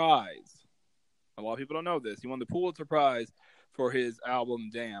Pulitzer Prize. A lot of people don't know this. He won the Pulitzer Prize for his album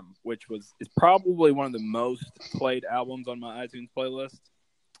Damn, which is probably one of the most played albums on my iTunes playlist.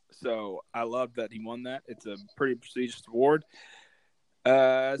 So I love that he won that. It's a pretty prestigious award.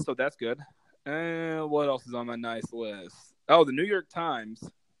 So that's good. And what else is on my nice list? Oh, the New York Times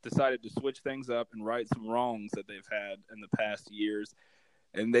decided to switch things up and right some wrongs that they've had in the past years.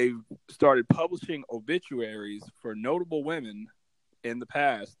 And they've started publishing obituaries for notable women in the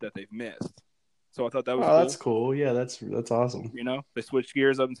past that they've missed. So I thought that was cool. That's cool. Yeah, that's awesome. You know, they switched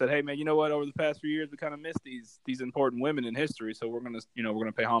gears up and said, "Hey, man, you know what? Over the past few years, we kind of missed these important women in history, so we're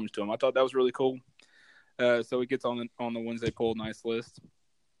gonna pay homage to them." I thought that was really cool. So it gets on the Wednesday Poll nice list.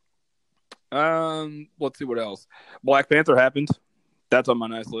 Let's see what else. Black Panther happened. That's on my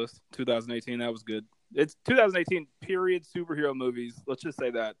nice list. 2018, that was good. It's 2018 period superhero movies. Let's just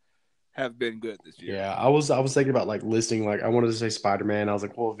say that have been good this year. Yeah, I was thinking about like listing, like I wanted to say Spider-Man. I was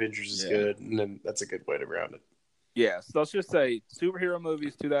like, well, Avengers is good, and then that's a good way to round it. Yeah, so let's just say superhero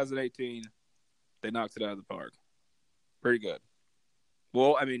movies 2018, they knocked it out of the park. Pretty good.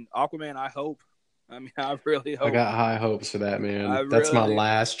 Well, I mean, Aquaman, I really hope. I got high hopes for that, man. That's my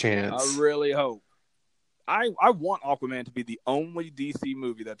last chance. I really hope. I want Aquaman to be the only DC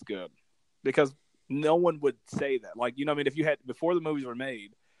movie that's good, because no one would say that. Like, you know, I mean, if you had, before the movies were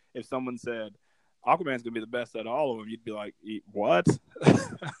made, if someone said Aquaman's gonna be the best out of all of them, you'd be like, what?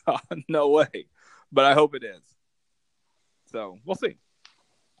 No way. But I hope it is. So we'll see.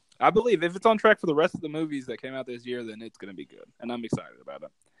 I believe if it's on track for the rest of the movies that came out this year, then it's gonna be good, and I'm excited about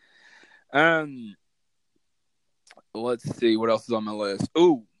it. Let's see what else is on my list.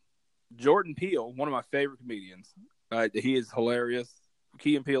 Ooh, Jordan Peele, one of my favorite comedians. He is hilarious.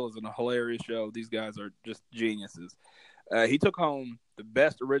 Key and Peele is a hilarious show. These guys are just geniuses. He took home the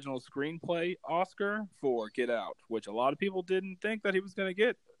Best Original Screenplay Oscar for Get Out, which a lot of people didn't think that he was going to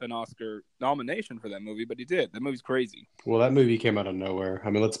get an Oscar nomination for that movie, but he did. That movie's crazy. Well, that movie came out of nowhere. I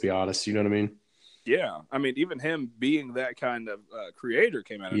mean, let's be honest. You know what I mean? Yeah. I mean, even him being that kind of creator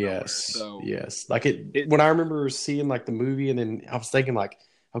came out of nowhere. So, yes. Like when I remember seeing like the movie, and then I was thinking like,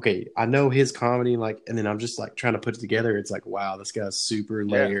 okay, I know his comedy, like, and then I'm just like trying to put it together. It's like, wow, this guy's super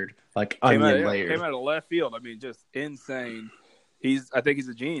layered, like onion layered. Came out of left field. I mean, just insane. I think he's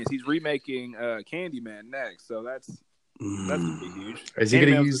a genius. He's remaking Candyman next, so that's gonna be huge. Is he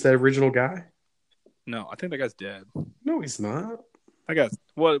gonna use that original guy? No, I think that guy's dead. No, he's not. I guess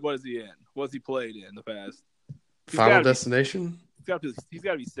what is he in? What's he played in the past? Final Destination. He's got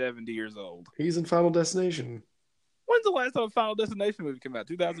to be 70 years old. He's in Final Destination. When's the last time a Final Destination movie came out?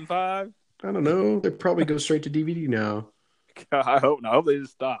 2005? I don't know. They probably go straight to DVD now. I hope not. I hope they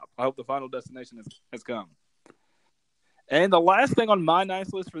just stop. I hope the Final Destination has come. And the last thing on my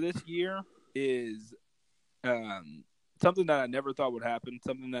nice list for this year is something that I never thought would happen,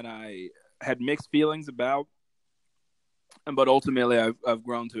 something that I had mixed feelings about, but ultimately I've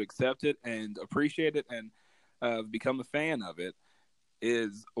grown to accept it and appreciate it and become a fan of it,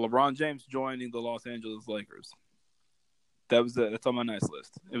 is LeBron James joining the Los Angeles Lakers. That's on my nice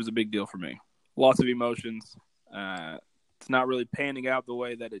list. It was a big deal for me. Lots of emotions. It's not really panning out the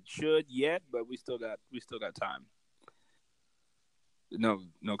way that it should yet, but we still got time.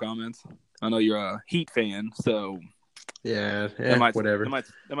 No comments. I know you're a Heat fan, so yeah, whatever.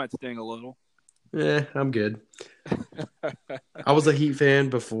 That might sting a little. Yeah, I'm good. I was a Heat fan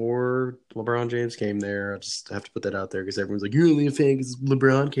before LeBron James came there. I just have to put that out there because everyone's like, "You're only a fan because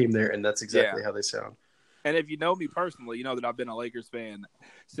LeBron came there," and that's exactly how they sound. And if you know me personally, you know that I've been a Lakers fan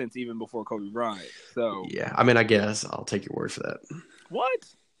since even before Kobe Bryant. So yeah, I mean, I guess I'll take your word for that. What?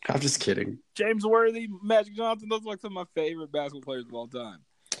 I'm just kidding. James Worthy, Magic Johnson, those are like some of my favorite basketball players of all time.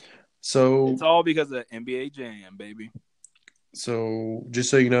 So it's all because of NBA Jam, baby. So just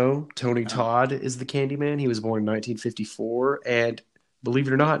so you know, Tony Todd is the Candyman. He was born in 1954, and believe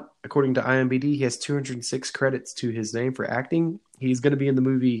it or not, according to IMDb, he has 206 credits to his name for acting. He's going to be in the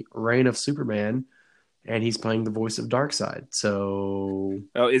movie Reign of Superman, and he's playing the voice of Darkseid. So,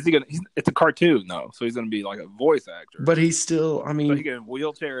 is he gonna? It's a cartoon, though, so he's gonna be like a voice actor. But he's still, I mean, so he can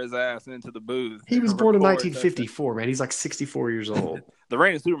wheelchair his ass into the booth. He was born in 1954, man. He's like 64 years old. The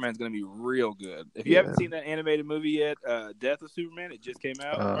Reign of Superman is gonna be real good. If you haven't seen that animated movie yet, Death of Superman, it just came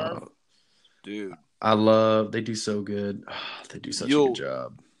out. Dude, they do so good. They do such a good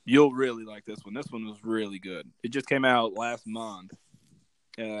job. You'll really like this one. This one was really good. It just came out last month.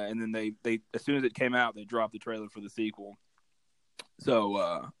 And then they as soon as it came out, they dropped the trailer for the sequel.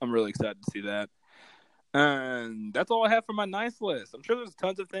 So I'm really excited to see that. And that's all I have for my nice list. I'm sure there's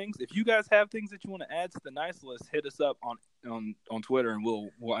tons of things. If you guys have things that you want to add to the nice list, hit us up on Twitter, and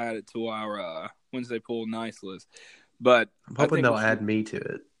we'll add it to our Wednesday Pool nice list. But I'm hoping they'll add me to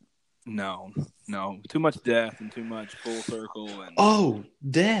it. No, too much death and too much full circle. And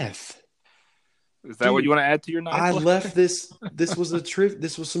death. Is that what you want to add to your nice list? I left this. This was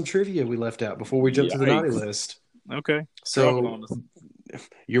some trivia we left out before we jumped to the naughty list. Okay. So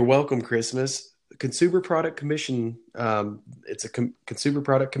You're welcome, Christmas. Consumer Product Commission. It's a Consumer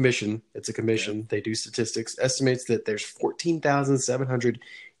Product Commission. It's a commission. Okay. They do statistics. Estimates that there's 14,700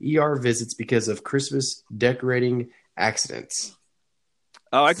 ER visits because of Christmas decorating accidents.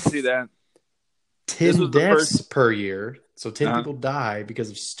 Oh, I can see that. 10 deaths per year. So 10 Uh-huh. people die because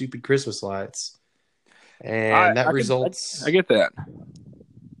of stupid Christmas lights. And that results I get that.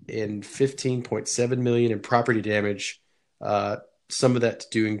 in 15.7 million in property damage. Some of that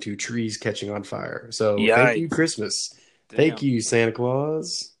due to trees catching on fire. So thank you, Yikes. Christmas. Damn. Thank you, Santa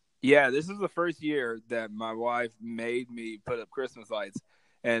Claus. Yeah, this is the first year that my wife made me put up Christmas lights.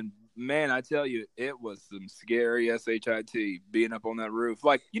 And man, I tell you, it was some scary shit being up on that roof.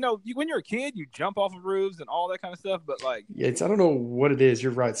 Like, when you're a kid, you jump off of roofs and all that kind of stuff. But like, Yeah, I don't know what it is.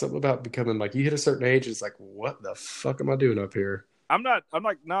 You're right. Something about becoming like you hit a certain age. It's like, what the fuck am I doing up here? I'm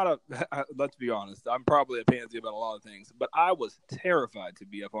like not a. Let's be honest. I'm probably a pansy about a lot of things, but I was terrified to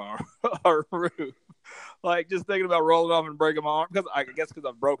be up on our roof. Like just thinking about rolling off and breaking my arm because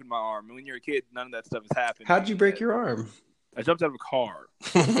I've broken my arm. And when you're a kid, none of that stuff has happened. How'd you break your arm? I jumped out of a car.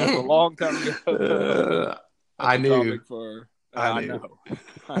 That's a long time ago. I knew. I know.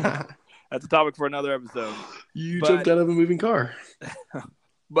 That's a topic for another episode. You jumped out of a moving car.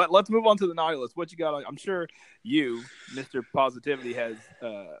 But let's move on to the naughty list. What you got? I'm sure you, Mr. Positivity, has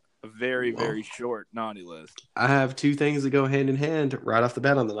a very, very short naughty list. I have two things that go hand in hand right off the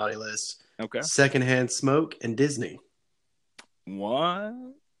bat on the naughty list. Okay. Secondhand smoke and Disney. What?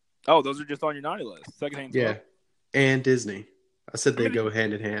 Oh, those are just on your naughty list. Secondhand smoke? Yeah. And Disney. I said they go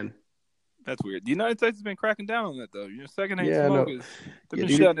hand in hand. That's weird. The United States has been cracking down on that, though. Secondhand smoke they've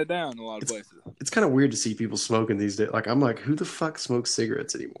been shutting it down in a lot of places. It's kind of weird to see people smoking these days. Like, I'm like, who the fuck smokes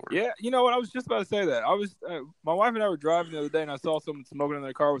cigarettes anymore? Yeah, you know what? I was just about to say that. My wife and I were driving the other day, and I saw someone smoking in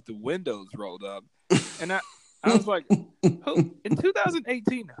their car with the windows rolled up. And I was like, in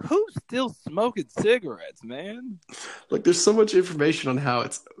 2018, who's still smoking cigarettes, man? Look, there's so much information on how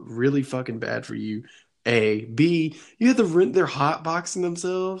it's really fucking bad for you. A. B. You have to rent their hot boxing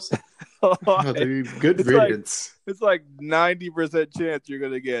themselves. Oh, dude, good riddance. It's like 90% chance you're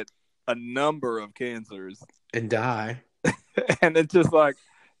gonna get a number of cancers and die. And it's just like,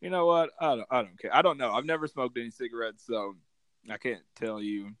 you know what? I don't care. I don't know. I've never smoked any cigarettes, so I can't tell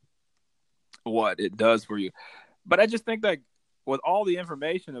you what it does for you. But I just think that with all the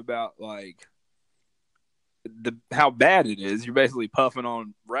information about like how bad it is, you're basically puffing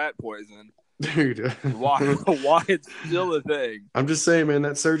on rat poison. Dude, why it's still a thing? I'm just saying, man.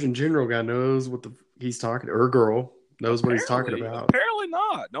 That Surgeon General guy knows what he's talking, or girl knows what he's talking about. Apparently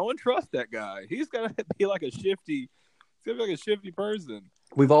not. No one trusts that guy. He's got to be like a shifty. He's gonna be like a shifty person.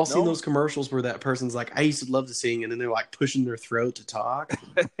 We've all seen those commercials where that person's like, "I used to love to sing," and then they're like pushing their throat to talk.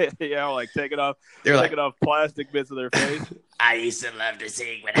 Yeah, like taking off plastic bits of their face. I used to love to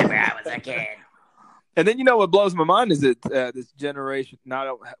sing whenever I was a kid. And then what blows my mind is that this generation. Now I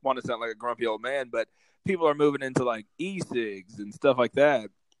don't want to sound like a grumpy old man, but people are moving into like e-cigs and stuff like that.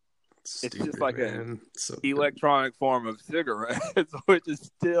 It's just like an electronic form of cigarettes, which is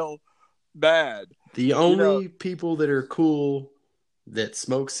still bad. The only people that are cool that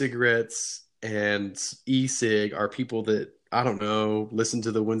smoke cigarettes and e-cig are people that, I don't know, listen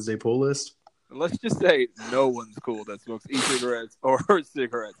to the Wednesday pull list. Let's just say no one's cool that smokes e-cigarettes or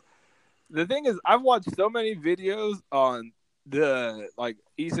cigarettes. The thing is, I've watched so many videos on the like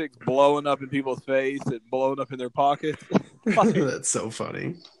e-cigs blowing up in people's face and blowing up in their pockets. Like, that's so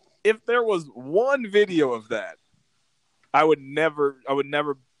funny. If there was one video of that, I would never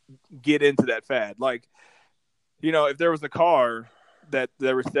get into that fad. Like, if there was a car that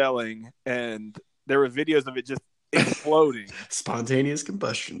they were selling and there were videos of it just exploding, spontaneous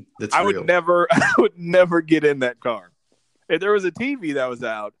combustion. I would never get in that car. If there was a TV that was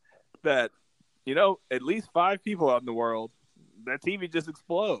out that, at least 5 people out in the world, that TV just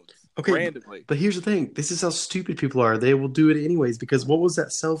explodes randomly. But here's the thing. This is how stupid people are. They will do it anyways, because what was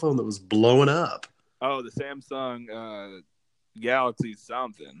that cell phone that was blowing up? Oh, the Samsung Galaxy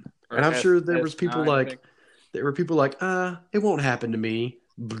something. And I'm sure there was people like, it won't happen to me.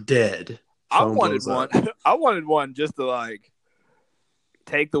 Dead. I wanted one. I wanted one just to like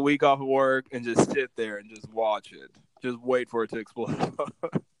take the week off of work and just sit there and just watch it. Just wait for it to explode.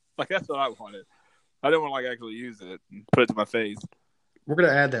 Like, that's what I wanted. I didn't want to like actually use it and put it to my face. We're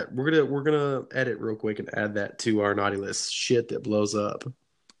gonna add that. We're gonna edit real quick and add that to our naughty list. Shit that blows up.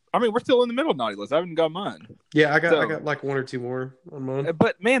 I mean, we're still in the middle of naughty list. I haven't got mine. Yeah, I got like 1 or 2 more on mine.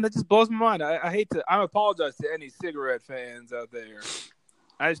 But man, that just blows my mind. I apologize to any cigarette fans out there.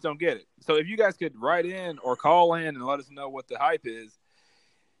 I just don't get it. So if you guys could write in or call in and let us know what the hype is,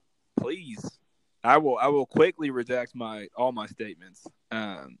 please I will quickly reject all my statements,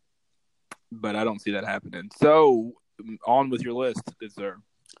 but I don't see that happening. So on with your list, good sir.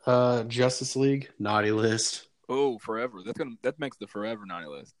 Justice League, naughty list. Oh, forever. That makes the forever naughty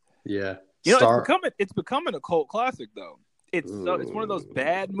list. Yeah. You know, it's becoming a cult classic though. It's one of those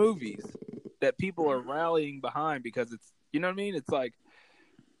bad movies that people are rallying behind because it's, you know what I mean? It's like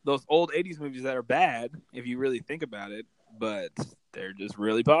those old 80s movies that are bad if you really think about it, but they're just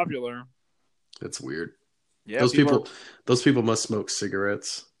really popular. It's weird. Yeah, those people must smoke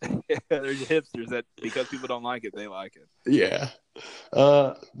cigarettes. They're hipsters that because people don't like it, they like it. Yeah.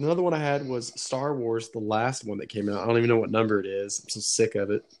 Another one I had was Star Wars, the last one that came out. I don't even know what number it is. I'm so sick of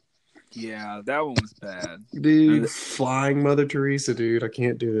it. Yeah, that one was bad. Dude, flying Mother Teresa, dude. I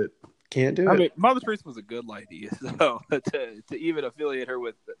can't do it. Can't do it. I mean, Mother Teresa was a good lady, so to even affiliate her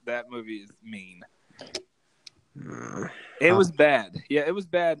with that movie is mean. It was bad. Yeah, it was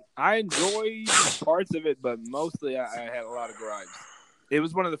bad. I enjoyed parts of it, but mostly I had a lot of gripes. It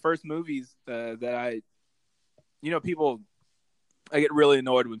was one of the first movies that I get really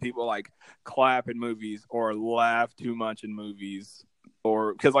annoyed when people like clap in movies or laugh too much in movies.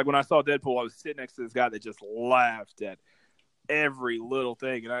 Or because like when I saw Deadpool, I was sitting next to this guy that just laughed at every little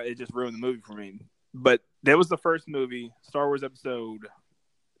thing, and it just ruined the movie for me. But that was the first movie, Star Wars Episode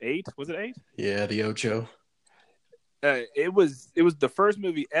 8. Was it 8? Yeah, the Ocho. It was the first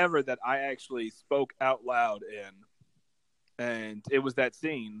movie ever that I actually spoke out loud in, and it was that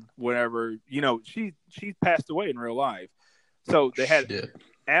scene whenever she passed away in real life, so they had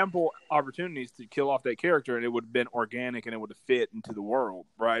ample opportunities to kill off that character, and it would have been organic and it would have fit into the world,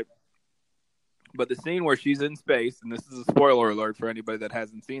 right? But the scene where she's in space, and this is a spoiler alert for anybody that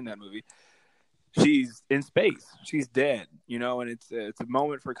hasn't seen that movie, she's in space, she's dead, and it's a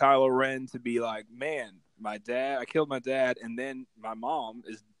moment for Kylo Ren to be like, man, I killed my dad, and then my mom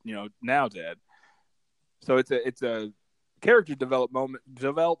is now dead. So it's a character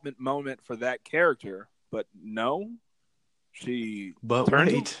development moment for that character, but no. She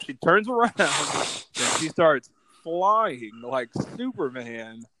turns around and she starts flying like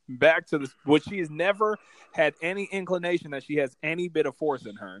Superman back to which she has never had any inclination that she has any bit of force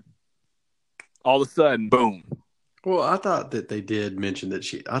in her. All of a sudden, boom. Well, I thought that they did mention that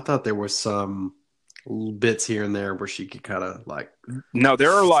I thought there was some bits here and there where she could kind of like. No,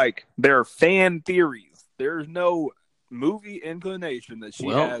 there are fan theories. There's no movie inclination that she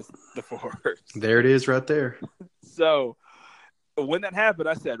has the force. There it is right there. So when that happened,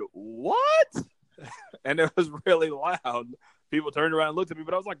 I said, "What?" And it was really loud. People turned around and looked at me,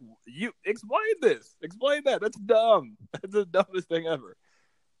 but I was like, "You explain this. Explain that. That's dumb. That's the dumbest thing ever."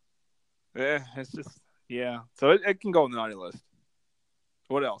 Yeah, it's just So it can go on the naughty list.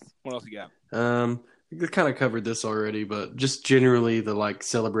 What else? What else you got? We kind of covered this already, but just generally the like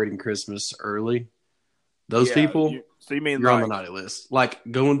celebrating Christmas early. Those people. So you mean you're on the naughty list? Like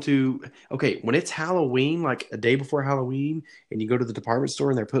going to when it's Halloween, like a day before Halloween, and you go to the department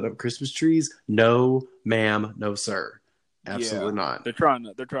store and they're putting up Christmas trees. No, ma'am, no, sir, absolutely not. They're trying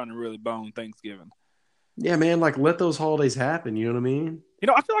to really bone Thanksgiving. Yeah, man, like let those holidays happen. You know what I mean?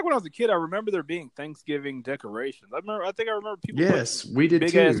 I feel like when I was a kid, I remember there being Thanksgiving decorations. I think I remember people. Yes, we did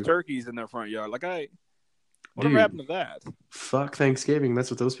big too. Ass turkeys in their front yard. Whatever happened to that? Fuck Thanksgiving.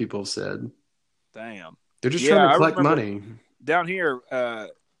 That's what those people have said. Damn. They're just trying to collect money. Down here,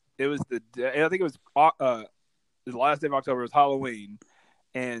 it was I think it was the last day of October. It was Halloween,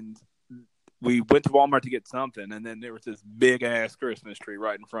 and we went to Walmart to get something, and then there was this big ass Christmas tree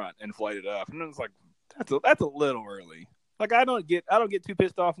right in front, inflated up, and it was like, that's a little early. Like I don't get too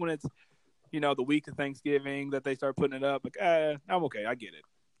pissed off when it's the week of Thanksgiving that they start putting it up. Like I'm okay, I get it.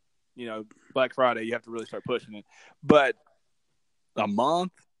 Black Friday you have to really start pushing it, but a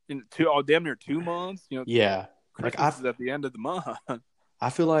month. Damn near 2 months. Yeah, Christmas is at the end of the month. I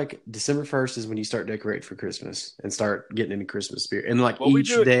feel like December 1st is when you start decorating for Christmas and start getting into Christmas spirit. And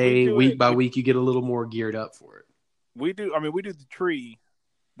each day, week by week, you get a little more geared up for it. We do. I mean, we do the tree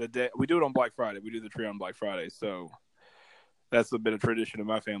the day we do it on Black Friday. We do the tree on Black Friday, so that's been a tradition in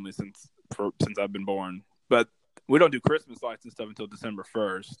my family since I've been born. But we don't do Christmas lights and stuff until December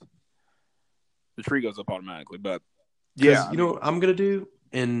 1st. The tree goes up automatically, but yeah, what I'm gonna do.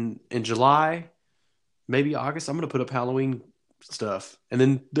 In July, maybe August, I'm going to put up Halloween stuff. And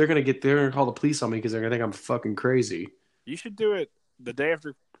then they're going to call the police on me because they're going to think I'm fucking crazy. You should do it the day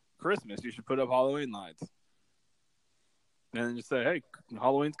after Christmas. You should put up Halloween lights. And then just say, hey,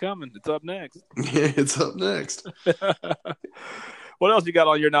 Halloween's coming. It's up next. Yeah, it's up next. What else you got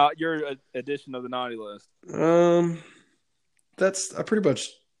on your edition of the naughty list? I pretty much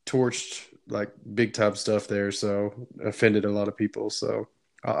torched like big time stuff there, so offended a lot of people. So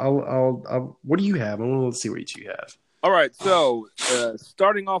What do you have? I want to see what you have. All right, so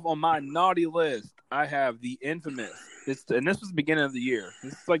starting off on my naughty list, I have the infamous. And this was the beginning of the year.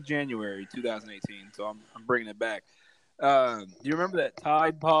 This is like January 2018, so I'm bringing it back. Do you remember that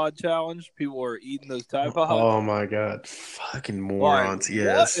Tide Pod challenge? People were eating those Tide Pods. Oh my god, fucking morons! Like,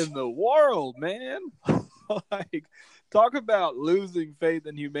 Yes. what in the world, man? Like, talk about losing faith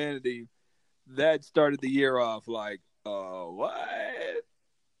in humanity. That started the year off like, what?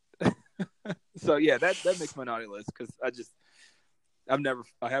 So yeah, that makes my naughty list because I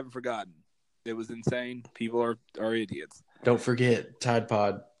haven't forgotten. It was insane. People are idiots. Don't forget Tide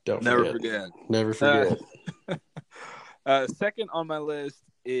Pod. Never forget. Never forget. Second on my list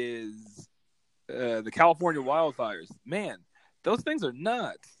is the California wildfires. Man, those things are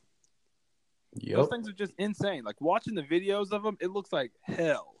nuts. Yep. Those things are just insane. Like watching the videos of them, it looks like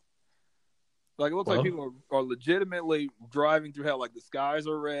hell. Like it looks like people are legitimately driving through hell. Like the skies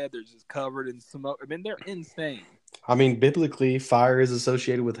are red, they're just covered in smoke. I mean, they're insane. I mean, biblically, fire is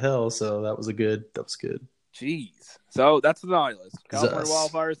associated with hell, so that was good. Jeez. So that's the naughty list. California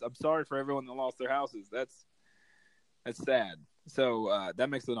wildfires. I'm sorry for everyone that lost their houses. That's sad. So that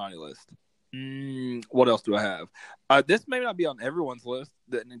makes the naughty list. What else do I have? This may not be on everyone's list.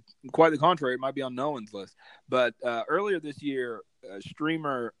 Quite the contrary, it might be on no one's list. But earlier this year,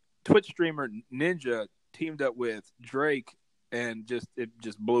 Twitch streamer Ninja teamed up with Drake, and it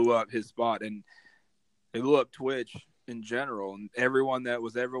just blew up his spot, and it blew up Twitch in general. And everyone,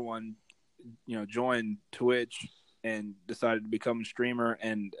 joined Twitch and decided to become a streamer,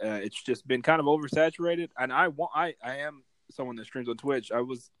 and it's just been kind of oversaturated. And I am someone that streams on Twitch.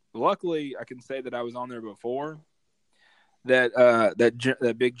 Luckily I can say that I was on there before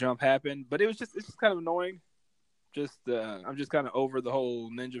that big jump happened, but it's just kind of annoying. I'm just kind of over the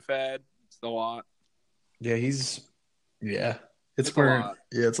whole Ninja fad. It's a lot. Yeah, it's a lot.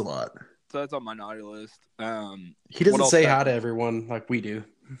 Yeah, it's a lot. So that's on my naughty list. He doesn't say hi to everyone like we do.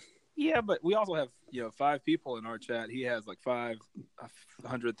 Yeah, but we also have 5 people in our chat. He has like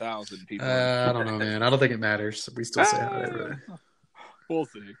 500,000 people. I don't know, man. I don't think it matters. We still say hi to everyone. We'll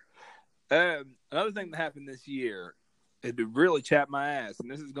see. Another thing that happened this year, it really chapped my ass,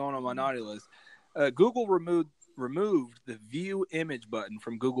 and this is going on my naughty list. Google removed the view image button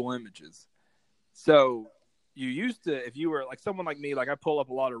from Google Images. So you used to, if you were like someone like me, like I pull up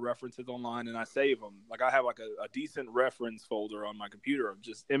a lot of references online and I save them. Like I have like a decent reference folder on my computer of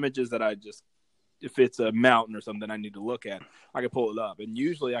just images that if it's a mountain or something I need to look at, I could pull it up. And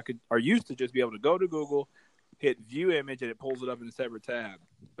usually I used to just be able to go to Google, hit view image, and it pulls it up in a separate tab.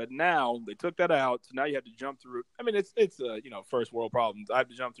 But now they took that out, so now you have to jump through. I mean, it's first world problems. I have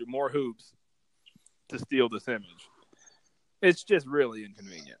to jump through more hoops to steal this image. It's just really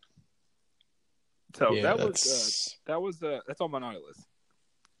inconvenient. So yeah, that's on my naughty list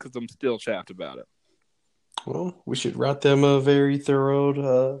because I'm still chapped about it. Well, we should write them a very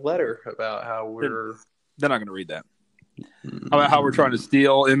thorough letter about how we're. They're not going to read that. About how we're trying to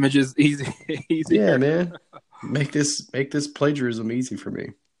steal images easy. Yeah, man. Make this plagiarism easy for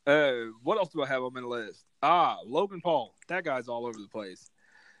me. What else do I have on my list? Logan Paul. That guy's all over the place.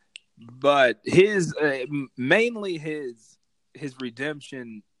 But his mainly his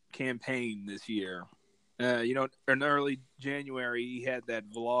redemption campaign this year. In early January, he had that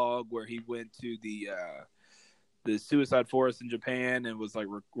vlog where he went to the suicide forest in Japan and was like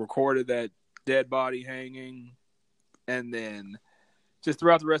recorded that dead body hanging. And then just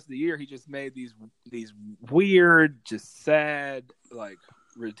throughout the rest of the year, he just made these weird, just sad, like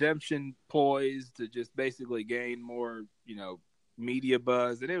redemption ploys to just basically gain more, media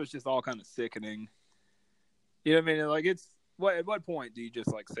buzz. And it was just all kind of sickening. You know what I mean? Like at what point do you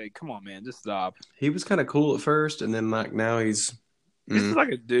just like say, come on, man, just stop? He was kind of cool at first, and then like now he's just like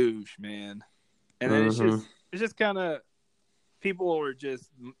a douche, man. And then it's just kind of people are just,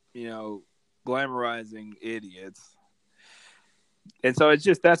 glamorizing idiots. And so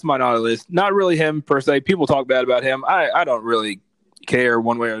that's my naughty list. Not really him per se. People talk bad about him. I don't really care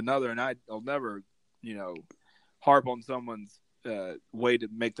one way or another, and I'll never, harp on someone's way to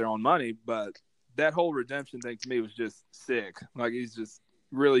make their own money. But that whole redemption thing to me was just sick. Like he's just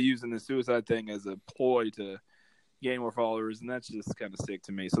really using the suicide thing as a ploy to gain more followers, and that's just kind of sick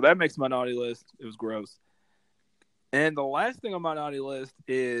to me. So that makes my naughty list. It was gross. And the last thing on my naughty list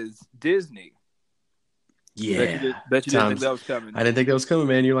is Disney. Yeah. Bet you didn't think that was coming. I didn't think that was coming,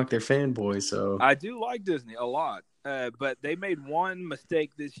 man. You're like their fanboy, so. I do like Disney a lot. But they made one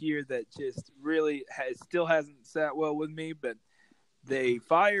mistake this year that just really still hasn't sat well with me. But they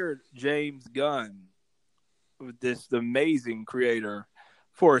fired James Gunn, this amazing creator,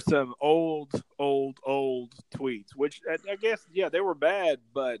 for some old tweets, which I guess, yeah, they were bad,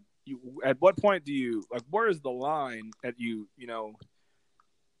 but at what point do you, like, where is the line that you know,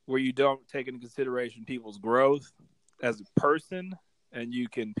 where you don't take into consideration people's growth as a person and you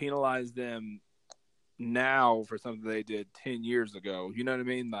can penalize them now for something they did 10 years ago? You know what I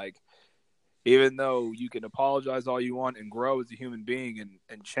mean? Like, even though you can apologize all you want and grow as a human being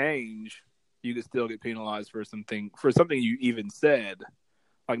and change, you can still get penalized for something you even said.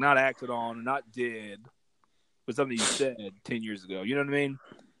 Like, not acted on or not did, but something you said 10 years ago. You know what I mean?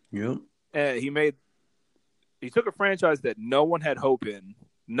 Yep. And he took a franchise that no one had hope in,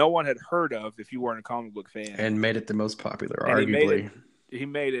 no one had heard of if you weren't a comic book fan, and made it the most popular, and arguably. He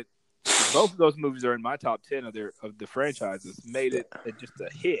made it. Both of those movies are in my top 10 of the franchises. Made it just a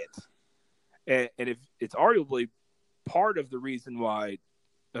hit, and if it's arguably part of the reason why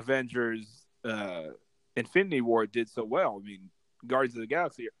Avengers Infinity War did so well. I mean, Guardians of the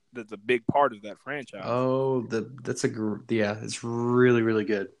Galaxy, that's a big part of that franchise. Oh, it's really, really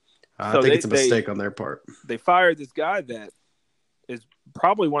good. I think it's a mistake on their part. They fired this guy that is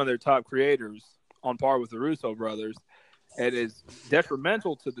probably one of their top creators, on par with the Russo brothers, and is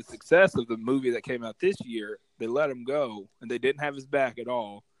detrimental to the success of the movie that came out this year. They let him go, and they didn't have his back at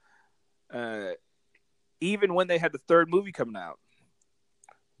all. Even when they had the third movie coming out.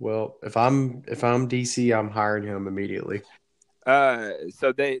 Well, if I'm DC, I'm hiring him immediately.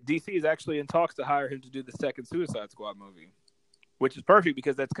 So DC is actually in talks to hire him to do the second Suicide Squad movie, which is perfect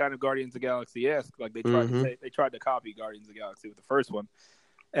because that's kind of Guardians of the Galaxy-esque. Like, they tried to copy Guardians of the Galaxy with the first one,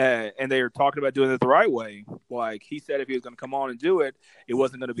 and they were talking about doing it the right way. Like, he said, if he was going to come on and do it, it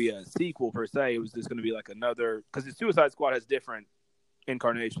wasn't going to be a sequel per se. It was just going to be like another, because the Suicide Squad has different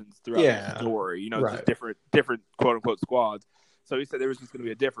incarnations throughout the story. You know, right. Just different quote unquote squads. So he said there was just going to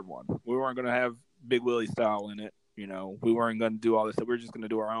be a different one. We weren't going to have Big Willie style in it. You know, we weren't going to do all this. We were just going to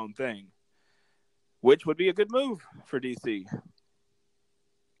do our own thing, which would be a good move for DC.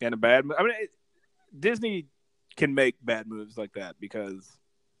 And a bad move. I mean, Disney can make bad moves like that because,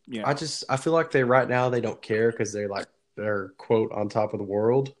 you know. I feel like right now they don't care because they're quote on top of the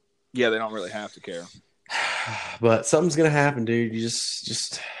world. Yeah, they don't really have to care. But something's going to happen, dude. You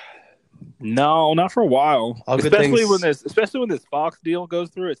just. No, not for a while. Especially when this Fox deal goes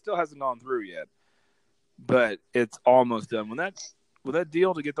through. It still hasn't gone through yet. But it's almost done. When that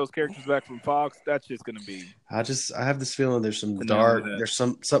deal to get those characters back from Fox, that's just going to be. I have this feeling there's some dark. There's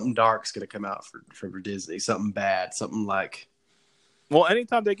something dark's going to come out for Disney. Something bad. Something like. Well,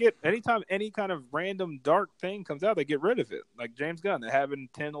 anytime any kind of random dark thing comes out, they get rid of it. Like James Gunn, that happened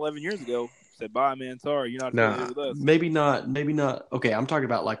 10, 11 years ago. Said, "Bye, man. Sorry, you're not affiliated with us." Maybe not. Okay, I'm talking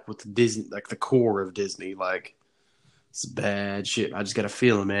about like with Disney, like the core of Disney. Like, it's bad shit. I just got a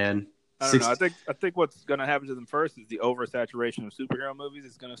feeling, man. I don't know. I think what's going to happen to them first is the oversaturation of superhero movies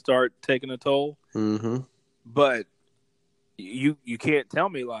is going to start taking a toll. Mm-hmm. But you can't tell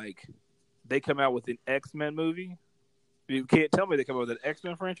me, like, they come out with an X-Men movie. You can't tell me they come out with an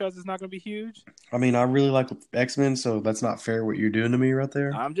X-Men franchise that's not going to be huge. I mean, I really like X-Men, so that's not fair what you're doing to me right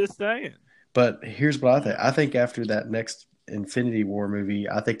there. I'm just saying. But here's what I think. I think after that next Infinity War movie,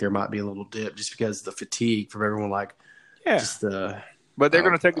 I think there might be a little dip just because of the fatigue from everyone. Like, just the. But they're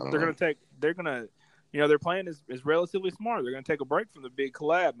going to, you know, their plan is relatively smart. They're going to take a break from the big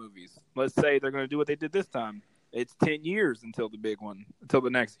collab movies. Let's say they're going to do what they did this time. It's 10 years until the big one, until the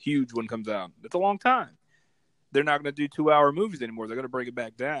next huge one comes out. It's a long time. They're not going to do 2-hour movies anymore. They're going to bring it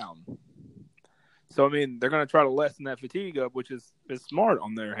back down. So, I mean, they're going to try to lessen that fatigue up, which is smart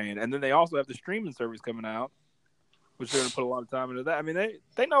on their hand. And then they also have the streaming service coming out, which they're going to put a lot of time into that. I mean,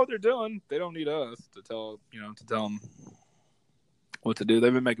 they know what they're doing. They don't need us to tell them what to do.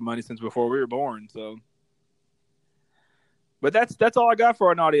 They've been making money since before we were born. So, but that's all I got for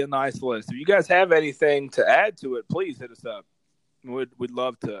our naughty and nice list. If you guys have anything to add to it, please hit us up. We'd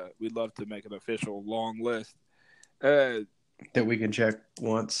love to make an official long list that we can check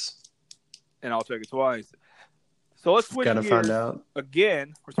once, and I'll check it twice. So let's switch gears. Find out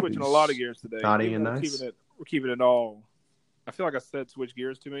again. We're switching a lot of gears today. Naughty and nice. We're keeping it all. I feel like I said switch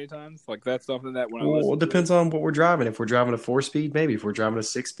gears too many times. Like, that's something that when I listen it depends on what we're driving. If we're driving a 4-speed, maybe. If we're driving a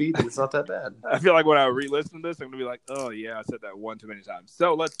 6-speed, then it's not that bad. I feel like when I re-listen to this, I'm going to be like, oh, yeah, I said that one too many times.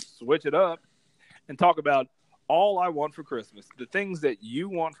 So let's switch it up and talk about all I want for Christmas. The things that you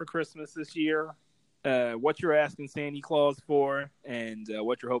want for Christmas this year, what you're asking Santa Claus for, and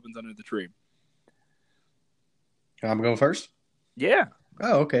what you're hoping's under the tree. I'm going first? Yeah.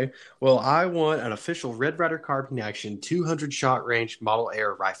 Oh, okay. Well, I want an official Red Ryder carbine action 200-shot range model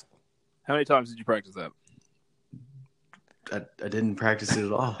air rifle. How many times did you practice that? I didn't practice it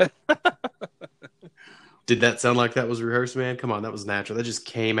at all. Did that sound like that was rehearsed, man? Come on, that was natural. That just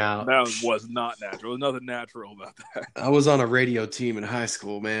came out. That was not natural. There's nothing natural about that. I was on a radio team in high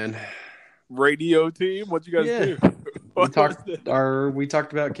school, man. Radio team? What'd you guys do? We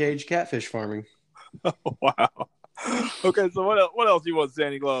talked about cage catfish farming. Oh, wow. Okay, so what else do you want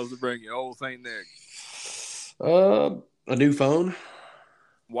Santa Claus to bring you, old Saint Nick? A new phone.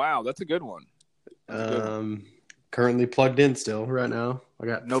 Wow, that's a good one. Currently plugged in still right now. I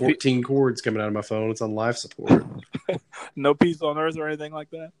got 14 cords coming out of my phone. It's on life support. No peace on earth or anything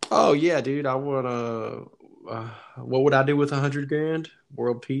like that? Oh yeah, dude. I want what would I do with $100,000?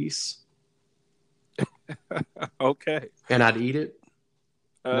 World peace. Okay. And I'd eat it.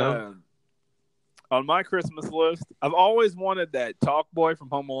 No? On my Christmas list, I've always wanted that talk boy from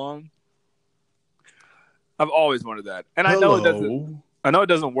Home Alone. I've always wanted that, and I know it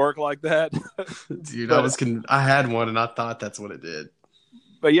doesn't work like that. Dude, I had one, and I thought that's what it did.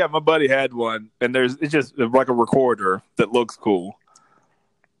 But yeah, my buddy had one, and it's just like a recorder that looks cool.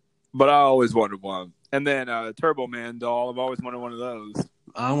 But I always wanted one, and then Turbo Man doll. I've always wanted one of those.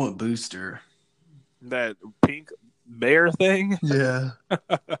 I want Booster. That pink bear thing. Yeah.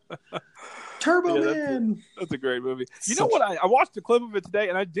 Turbo Man. That's a great movie. You know what? I watched a clip of it today,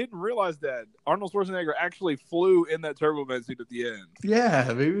 and I didn't realize that Arnold Schwarzenegger actually flew in that Turbo Man suit at the end.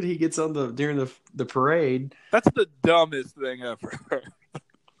 Yeah, dude. He gets on during the parade. That's the dumbest thing ever.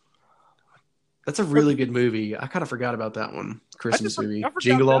 That's a really good movie. I kind of forgot about that one. Christmas movie.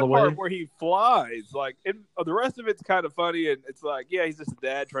 Jingle All the Way. Where he flies. Like, the rest of it's kind of funny, and it's like, yeah, he's just a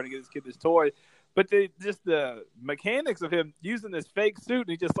dad trying to get his kid this toy. But just the mechanics of him using this fake suit, and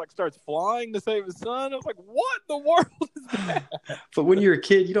he just like starts flying to save his son. I was like, "What in the world is that?" But when you're a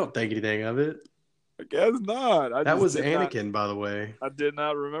kid, you don't think anything of it. I guess not. That was Anakin, by the way. I did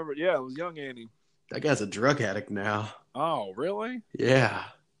not remember. Yeah, it was young Annie. That guy's a drug addict now. Oh, really? Yeah.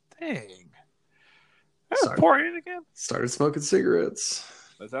 Dang. That was poor Anakin. Started smoking cigarettes.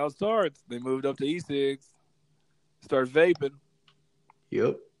 That's how it starts. They moved up to e-cigs. Started vaping.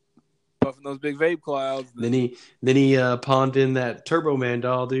 Yep. Puffing those big vape clouds. Then he pawned in that Turbo Man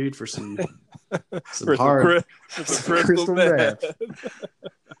doll, dude, for some crystal meth.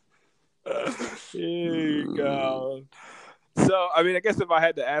 Here you go. So, I mean, I guess if I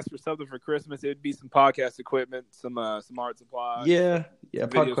had to ask for something for Christmas, it'd be some podcast equipment, some art supplies. Yeah,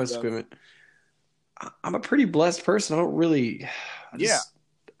 podcast equipment. I'm a pretty blessed person. I don't really.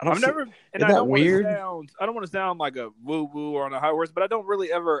 I don't want to sound like a woo-woo or on a high horse, but I don't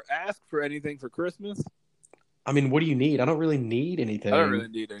really ever ask for anything for Christmas. I mean, what do you need? I don't really need anything. I don't really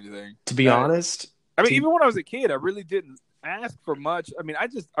need anything. To be honest. I mean, even when I was a kid, I really didn't ask for much. I mean, I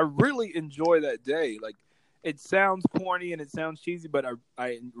really enjoy that day. Like, it sounds corny and it sounds cheesy, but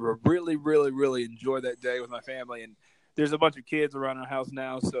I really, really, really enjoy that day with my family. And there's a bunch of kids around our house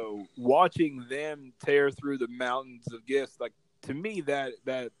now, so watching them tear through the mountains of gifts, like, to me, that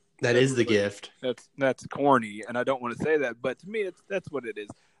is the gift. That's corny, and I don't want to say that, but to me, that's what it is.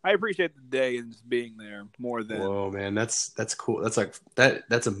 I appreciate the day and just being there more than. Whoa, man, that's cool. That's like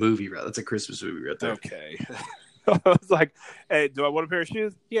that's a movie, right? That's a Christmas movie right there. Okay. I was like, hey, do I want a pair of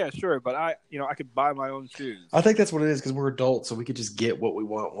shoes? Yeah, sure, but I could buy my own shoes. I think that's what it is because we're adults, so we could just get what we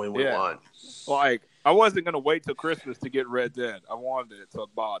want when we want. Like, I wasn't gonna wait till Christmas to get Red Dead. I wanted it, so I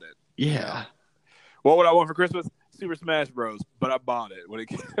bought it. Yeah. What would I want for Christmas? Super Smash Bros. But I bought it when it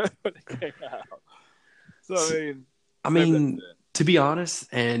came out. So I mean, to be honest,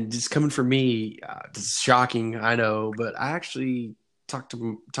 and just coming from me, it's shocking, I know, but I actually talked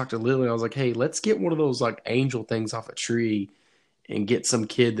to Lily. I was like, hey, let's get one of those like angel things off a tree and get some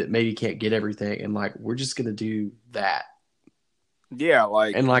kid that maybe can't get everything, and like we're just gonna do that. Yeah,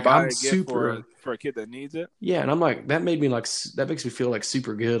 like, and like I'm super for a kid that needs it. Yeah, and I'm like that makes me feel like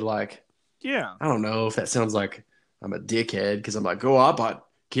super good. Like, yeah, I don't know if that sounds like I'm a dickhead because I'm like, I bought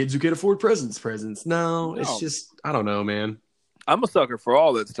kids who can't afford presents. No, it's just, I don't know, man. I'm a sucker for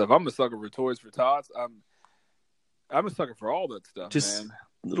all that stuff. I'm a sucker for toys for tots. I'm a sucker for all that stuff, just man.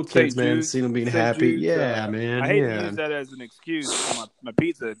 Little kids, man, seeing them being happy. Man. I hate to use that as an excuse for my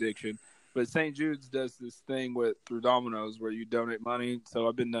pizza addiction, but St. Jude's does this thing through Domino's where you donate money. So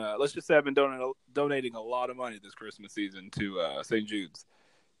I've been, let's just say I've been donating a lot of money this Christmas season to St. Jude's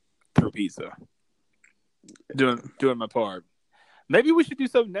through pizza. Doing my part. Maybe we should do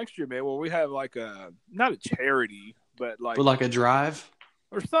something next year, man, where we have like not a charity, but like a drive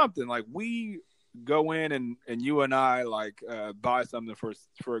or something. Like we go in and you and I like buy something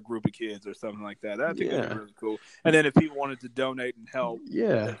for a group of kids or something like that. I think that'd be really cool. And then if people wanted to donate and help,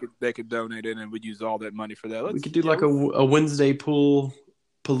 they could donate in, and we'd use all that money for that. We could do like a Wednesday pool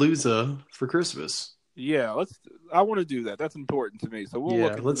palooza for Christmas. Yeah, I want to do that. That's important to me. So we'll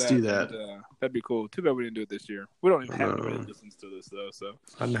look into let's that. do that. And, that'd be cool. Too bad we didn't do it this year. We don't even have anybody that listens to this though. So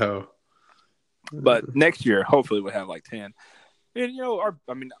I know. But next year, hopefully, we'll have like 10. And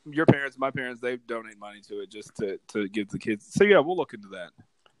your parents, my parents, they donate money to it just to give the kids. So yeah, we'll look into that.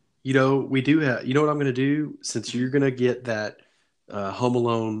 We do have. You know what I'm going to do? Since you're going to get that Home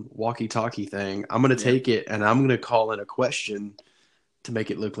Alone walkie-talkie thing, I'm going to take it and I'm going to call in a question to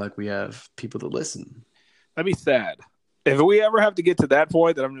make it look like we have people that listen. That'd be sad. If we ever have to get to that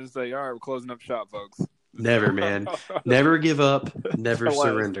point, then I'm going to say, all right, we're closing up shop, folks. Never, man. Never give up. Never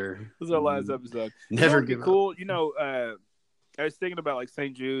surrender. This is our last episode. Never give up. Cool. I was thinking about like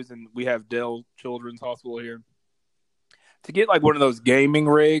St. Jude's, and we have Dell Children's Hospital here. To get like one of those gaming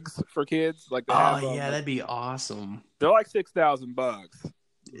rigs for kids, like that'd be awesome. They're like $6,000.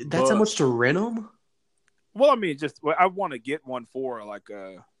 That's how much to rent them? Well, I mean, I want to get one for like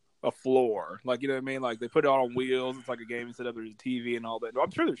a floor, like, you know what I mean? Like they put it on wheels. It's like a gaming setup. There's a TV and all that.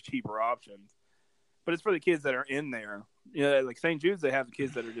 I'm sure there's cheaper options, but it's for the kids that are in there. Like St. Jude's, they have the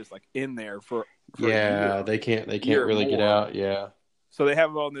kids that are just like in there for a year. They can't really get out. Yeah. So they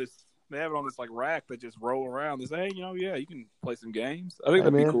have it on this. They have it on this like rack that just roll around. They say, hey, you can play some games. I think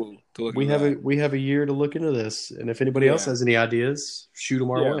that'd be cool to look. We have a year to look into this, and if anybody else has any ideas, shoot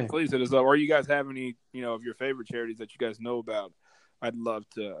them our way. Please hit us up. Or you guys have any, of your favorite charities that you guys know about? I'd love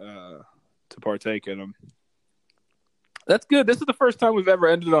to partake in them. That's good. This is the first time we've ever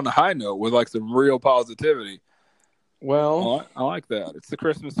ended on a high note with like some real positivity. Well, I like that. It's the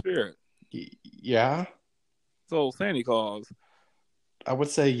Christmas spirit. Yeah. It's old Santa Claus. I would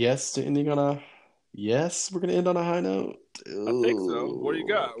say yes to ending on a yes. We're gonna end on a high note. I think so. What do you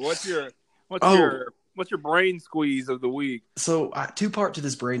got? What's your brain squeeze of the week? So, two-part to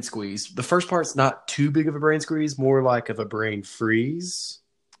this brain squeeze. The first part's not too big of a brain squeeze, more like of a brain freeze.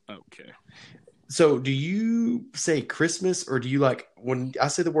 Okay. So, do you say Christmas, or do you like when I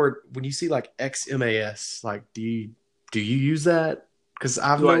say the word when you see like XMAS? Like, do you use that? Because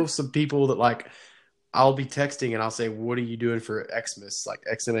I've known some people that like. I'll be texting and I'll say, "What are you doing for Xmas?" Like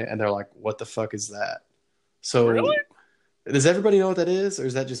XMA, and they're like, "What the fuck is that?" So, really, does everybody know what that is, or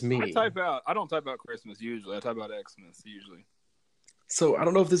is that just me? I don't type out Christmas usually. I type out Xmas usually. So I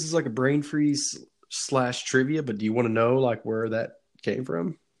don't know if this is like a brain freeze / trivia, but do you want to know like where that came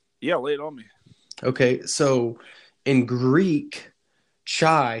from? Yeah, lay it on me. Okay, so in Greek,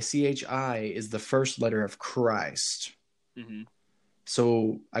 chi is the first letter of Christ. Mm-hmm.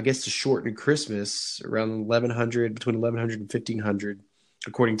 So I guess to shorten Christmas around 1100, between 1100 and 1500,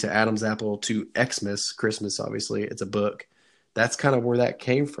 according to Adam's Apple, to Xmas, Christmas, obviously, it's a book. That's kind of where that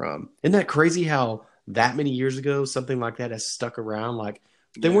came from. Isn't that crazy how that many years ago, something like that has stuck around? Like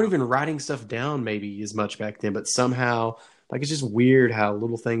they weren't even writing stuff down maybe as much back then, but somehow, like, it's just weird how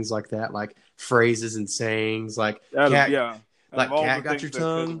little things like that, like phrases and sayings, like cat got your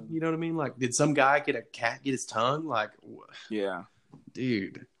tongue. You know what I mean? Like, did some guy get a cat get his tongue? Like, yeah.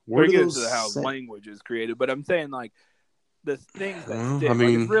 Dude, we're getting to how language is created, but I'm saying like the things that stick. Like,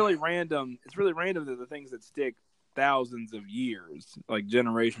 it's really random. It's really random that the things that stick thousands of years, like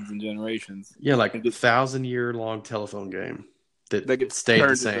generations and generations. Yeah, like a 1,000-year-long telephone game that gets stayed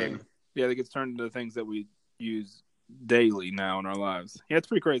the same. That gets turned into things that we use daily now in our lives. Yeah, it's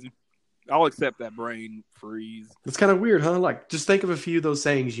pretty crazy. I'll accept that brain freeze. It's kind of weird, huh? Like, just think of a few of those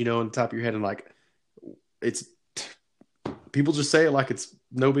sayings, on the top of your head, and like, it's. People just say it like it's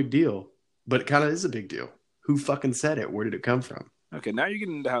no big deal, but it kind of is a big deal. Who fucking said it? Where did it come from? Okay, now you're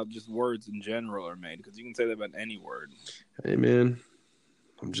getting into how just words in general are made, because you can say that about any word. Hey, man,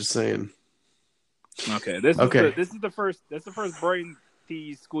 I'm just saying. Okay, this is the first brain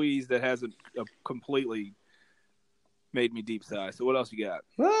tease squeeze that hasn't completely made me deep sigh. So what else you got?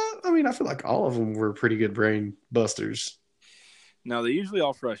 Well, I mean, I feel like all of them were pretty good brain busters. No, they usually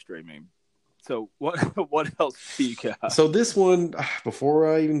all frustrate me. So what else do you got? So this one,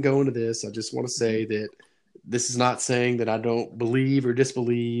 before I even go into this, I just want to say that this is not saying that I don't believe or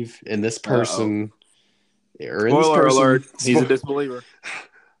disbelieve in this person. Or in Spoiler this person. alert, he's a disbeliever.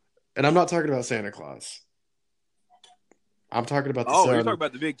 And I'm not talking about Santa Claus. I'm talking about the son. You're talking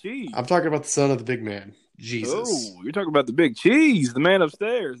about the big cheese. I'm talking about the son of the big man, Jesus. Oh, you're talking about the big cheese, the man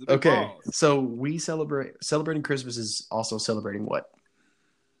upstairs. The big boss. So we celebrating Christmas is also celebrating what?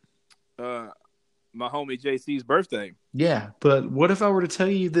 My homie JC's birthday. Yeah, but what if I were to tell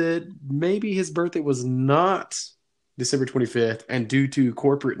you that maybe his birthday was not December 25th, and due to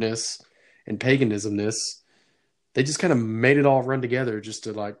corporateness and paganismness, they just kind of made it all run together just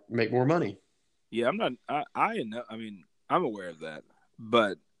to like make more money. Yeah, I'm not. I mean, I'm aware of that,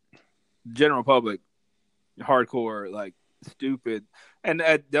 but general public, hardcore, like stupid. And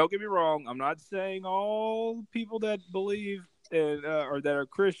don't get me wrong, I'm not saying all people that believe or that are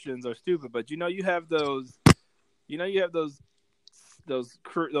Christians are stupid, but you have those hillbillies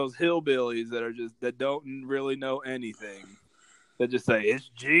that don't really know anything. That just say it's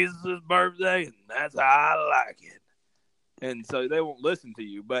Jesus' birthday and that's how I like it, and so they won't listen to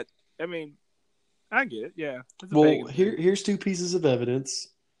you. But I mean, I get it. Yeah. Well, here's two pieces of evidence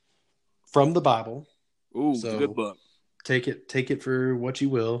from the Bible. Ooh, it's a good book. Take it for what you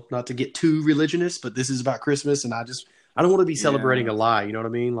will. Not to get too religionist, but this is about Christmas, and I don't want to be celebrating a lie. You know what I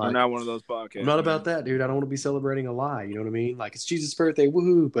mean? Like, I'm not one of those podcasts. I'm not about that, dude. I don't want to be celebrating a lie. You know what I mean? Like, it's Jesus' birthday,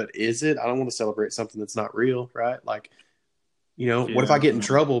 woohoo! But is it? I don't want to celebrate something that's not real, right? Like, what if I get in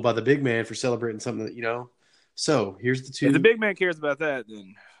trouble by the big man for celebrating something that, So here's the two. If the big man cares about that,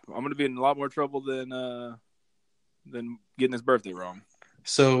 then I'm going to be in a lot more trouble than getting his birthday wrong.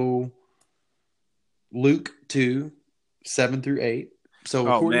 So Luke 2:7-8.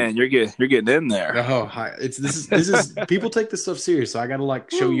 So man, you're getting in there. Oh, hi. This is people take this stuff serious, so I got to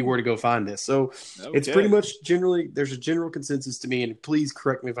show you where to go find this. So It's pretty much there's a general consensus to me, and please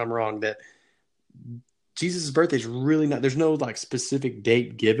correct me if I'm wrong, that Jesus' birthday is really not. There's no specific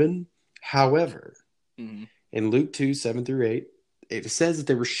date given. However, in Luke 2:7-8, it says that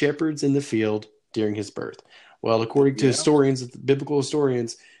there were shepherds in the field during his birth. Well, according to historians, biblical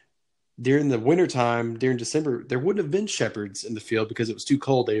historians, during the wintertime, during December, there wouldn't have been shepherds in the field because it was too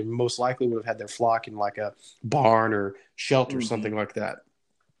cold. They most likely would have had their flock in a barn or shelter or something like that.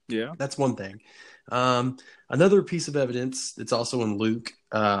 Yeah. That's one thing. Another piece of evidence that's also in Luke,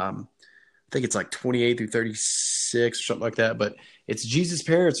 I think it's 28-36 or something like that, but it's Jesus'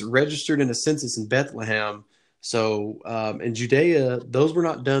 parents registered in a census in Bethlehem. So in Judea, those were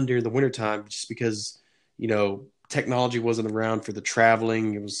not done during the wintertime just because, technology wasn't around for the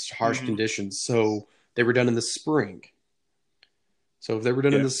traveling. It was harsh conditions. So they were done in the spring. So if they were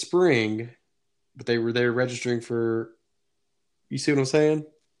done in the spring, but they were there registering for, you see what I'm saying?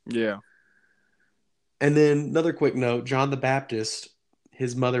 Yeah. And then another quick note, John the Baptist,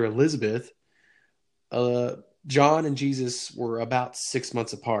 his mother Elizabeth, John and Jesus were about 6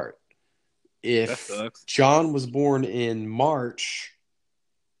 months apart. If John was born in March,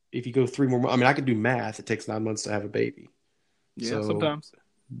 if you go 3 more months, I could do math. It takes 9 months to have a baby. Yeah, so sometimes.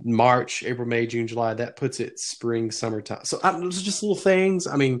 March, April, May, June, July, that puts it spring, summertime. So those are just little things.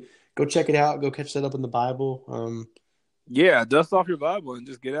 Go check it out. Go catch that up in the Bible. Yeah, dust off your Bible and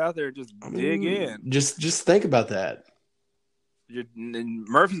just get out there and just dig in. Just think about that. And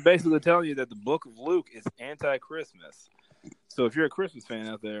Murphy's basically telling you that the book of Luke is anti-Christmas. So if you're a Christmas fan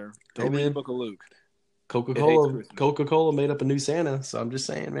out there, don't read the book of Luke. Coca-Cola made up a new Santa, so I'm just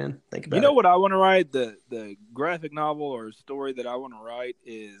saying, man. Think about it. You know what I want to write? The graphic novel or story that I want to write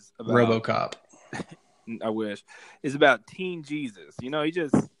is about RoboCop. I wish. It's about teen Jesus. He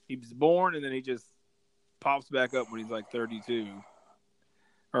was born and then he just pops back up when he's 32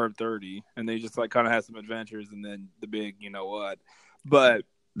 or 30, and they just kind of has some adventures, and then the big, what? But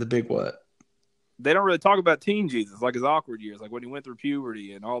the big what? They don't really talk about teen Jesus, his awkward years, when he went through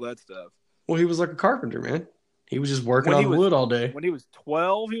puberty and all that stuff. Well, he was like a carpenter, man. He was just working on wood all day. When he was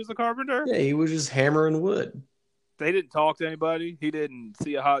 12, he was a carpenter? Yeah, he was just hammering wood. They didn't talk to anybody. He didn't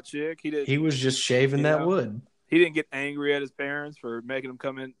see a hot chick. He was just shaving that wood. He didn't get angry at his parents for making him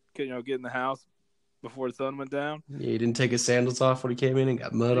come in, get in the house before the sun went down. Yeah, he didn't take his sandals off when he came in and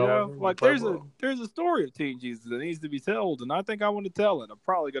got mud all over. There's a story of teen Jesus that needs to be told, and I think I want to tell it. I'm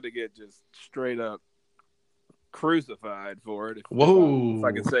probably going to get just straight up crucified for it. If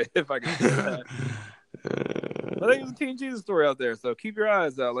I can say that. I think there's a teen Jesus story out there, so keep your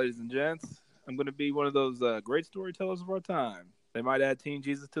eyes out, ladies and gents. I'm going to be one of those great storytellers of our time. They might add teen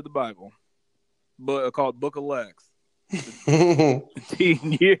Jesus to the Bible, called Book of Lex.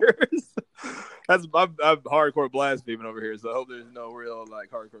 15 years. I'm hardcore blaspheming over here, so I hope there's no real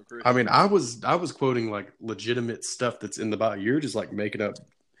hardcore Christian. I was quoting legitimate stuff that's in the Bible. You're just making up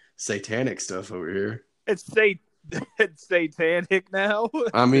satanic stuff over here. It's satanic now.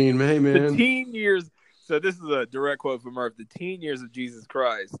 Hey man, the teen years. So this is a direct quote from Murph. The teen years of Jesus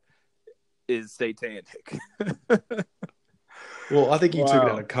Christ is satanic. Well, I think you took it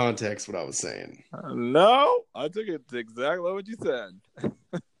out of context what I was saying. No, I took it to exactly what you said.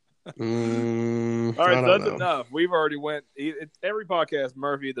 All right, that's enough. We've already went. Every podcast,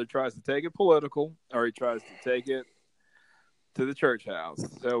 Murphy either tries to take it political or he tries to take it to the church house.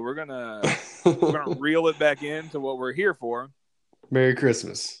 So we're gonna reel it back into what we're here for. Merry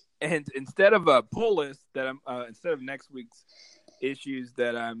Christmas. And instead of a pull list instead of next week's issues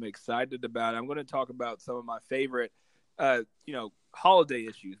that I'm excited about, I'm going to talk about some of my favorite holiday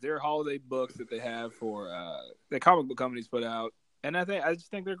issues. There are holiday books that they have for that comic book companies put out, and I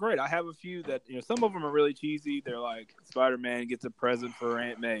just think they're great. I have a few that some of them are really cheesy. They're like Spider-Man gets a present for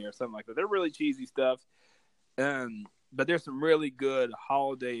Aunt May or something like that. They're really cheesy stuff. But there's some really good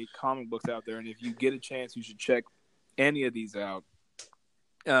holiday comic books out there, and if you get a chance, you should check any of these out.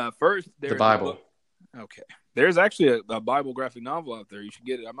 First, there's the Bible. Okay, there's actually a Bible graphic novel out there. You should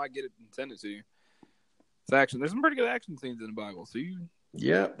get it. I might get it and send it to you. It's action. There's some pretty good action scenes in the Bible. So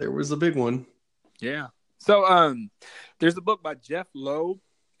yeah, there was a big one. Yeah. So there's a book by Jeff Loeb.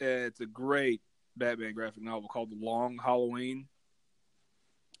 It's a great Batman graphic novel called The Long Halloween.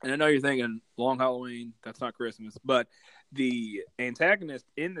 And I know you're thinking, Long Halloween, that's not Christmas. But the antagonist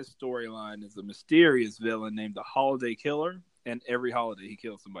in this storyline is a mysterious villain named the Holiday Killer. And every holiday he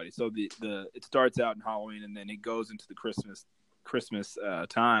kills somebody. So it starts out in Halloween and then it goes into the Christmas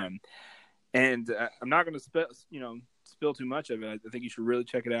time. And I'm not going to spill too much of it. I think you should really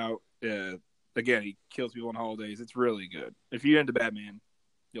check it out. Again, he kills people on holidays. It's really good. If you're into Batman,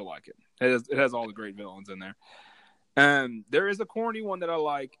 you'll like it. It has all the great villains in there. There is a corny one that I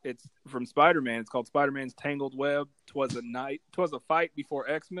like. It's from Spider-Man. It's called Spider-Man's Tangled Web. 'Twas a fight before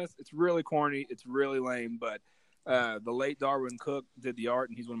Xmas. It's really corny. It's really lame. But the late Darwin Cook did the art,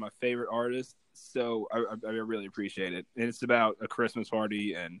 and he's one of my favorite artists. So I really appreciate it. And it's about a Christmas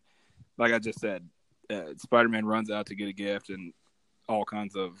party, and like I just said, Spider-Man runs out to get a gift, and all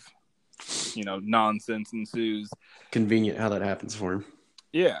kinds of nonsense ensues. Convenient how that happens for him.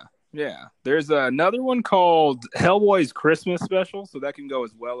 Yeah. There's another one called Hellboy's Christmas Special, so that can go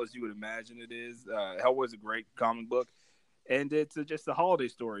as well as you would imagine it is. Hellboy's a great comic book, and it's just a holiday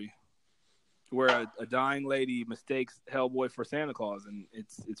story where a dying lady mistakes Hellboy for Santa Claus, and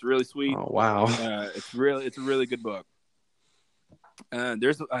it's really sweet. Oh wow! It's a really good book.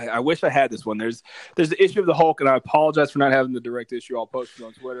 I wish I had this one. There's the issue of the Hulk, and I apologize for not having the direct issue. I'll post it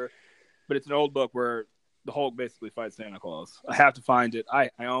on Twitter, but it's an old book where the Hulk basically fights Santa Claus. I have to find it. I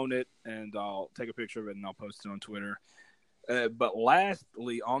own it, and I'll take a picture of it and I'll post it on Twitter. But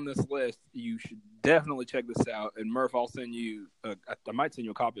lastly, on this list, you should definitely check this out. And Murph, I'll send you. I might send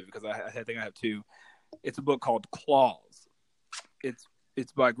you a copy of it because I think I have two. It's a book called Claws. It's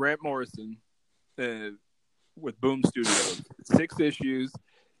by Grant Morrison with Boom Studios. It's 6 issues,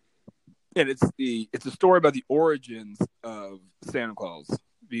 and it's a story about the origins of Santa Claus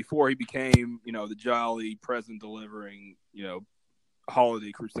before he became the jolly present delivering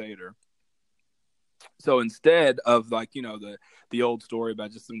holiday crusader. So instead of the old story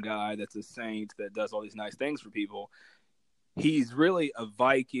about just some guy that's a saint that does all these nice things for people, he's really a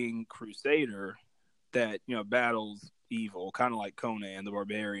Viking crusader that battles evil, kind of like Conan the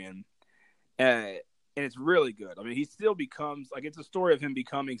Barbarian, and it's really good. I mean, he still becomes it's a story of him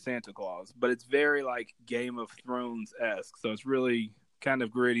becoming Santa Claus, but it's very Game of Thrones-esque. So it's really kind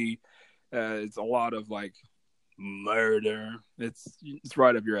of gritty. It's a lot of murder. It's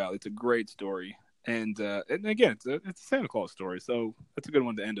right up your alley. It's a great story. And again, it's a Santa Claus story, so that's a good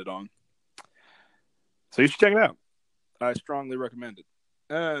one to end it on. So you should check it out. I strongly recommend it.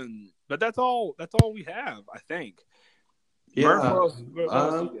 But that's all we have, I think. Yeah,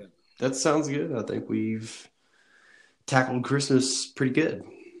 that sounds good. I think we've tackled Christmas pretty good.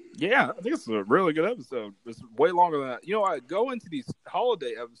 Yeah, I think it's a really good episode. It's way longer than that. I go into these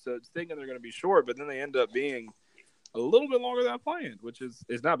holiday episodes thinking they're going to be short, but then they end up being a little bit longer than I planned, which is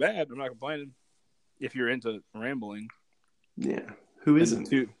not bad. I'm not complaining. If you're into rambling. Yeah. Who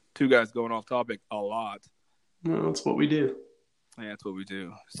isn't? Two guys going off topic a lot. No, that's what we do. Yeah, that's what we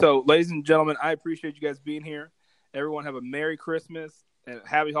do. So, ladies and gentlemen, I appreciate you guys being here. Everyone have a Merry Christmas and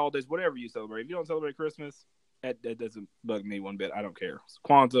Happy Holidays, whatever you celebrate. If you don't celebrate Christmas, that doesn't bug me one bit. I don't care. It's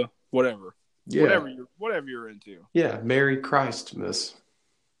Kwanzaa, whatever. Yeah. Whatever you're into. Yeah, Merry Christmas.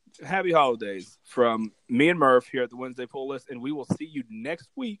 Happy Holidays from me and Murph here at the Wednesday Pull List, and we will see you next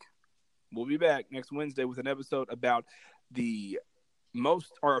week. We'll be back next Wednesday with an episode about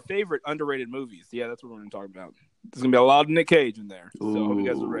our favorite underrated movies. Yeah, that's what we're going to talk about. There's going to be a lot of Nick Cage in there. So I hope you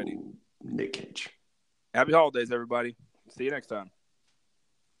guys are ready. Nick Cage. Happy holidays, everybody. See you next time.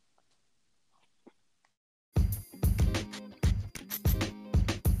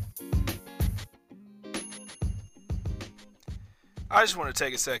 I just want to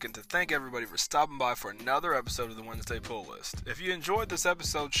take a second to thank everybody for stopping by for another episode of the Wednesday Pull List. If you enjoyed this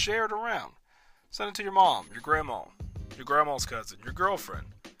episode, share it around. Send it to your mom, your grandma's cousin, your girlfriend,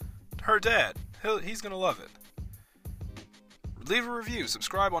 her dad. He's going to love it. Leave a review.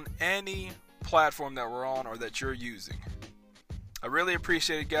 Subscribe on any platform that we're on or that you're using. I really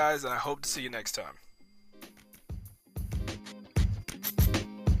appreciate it, guys, and I hope to see you next time.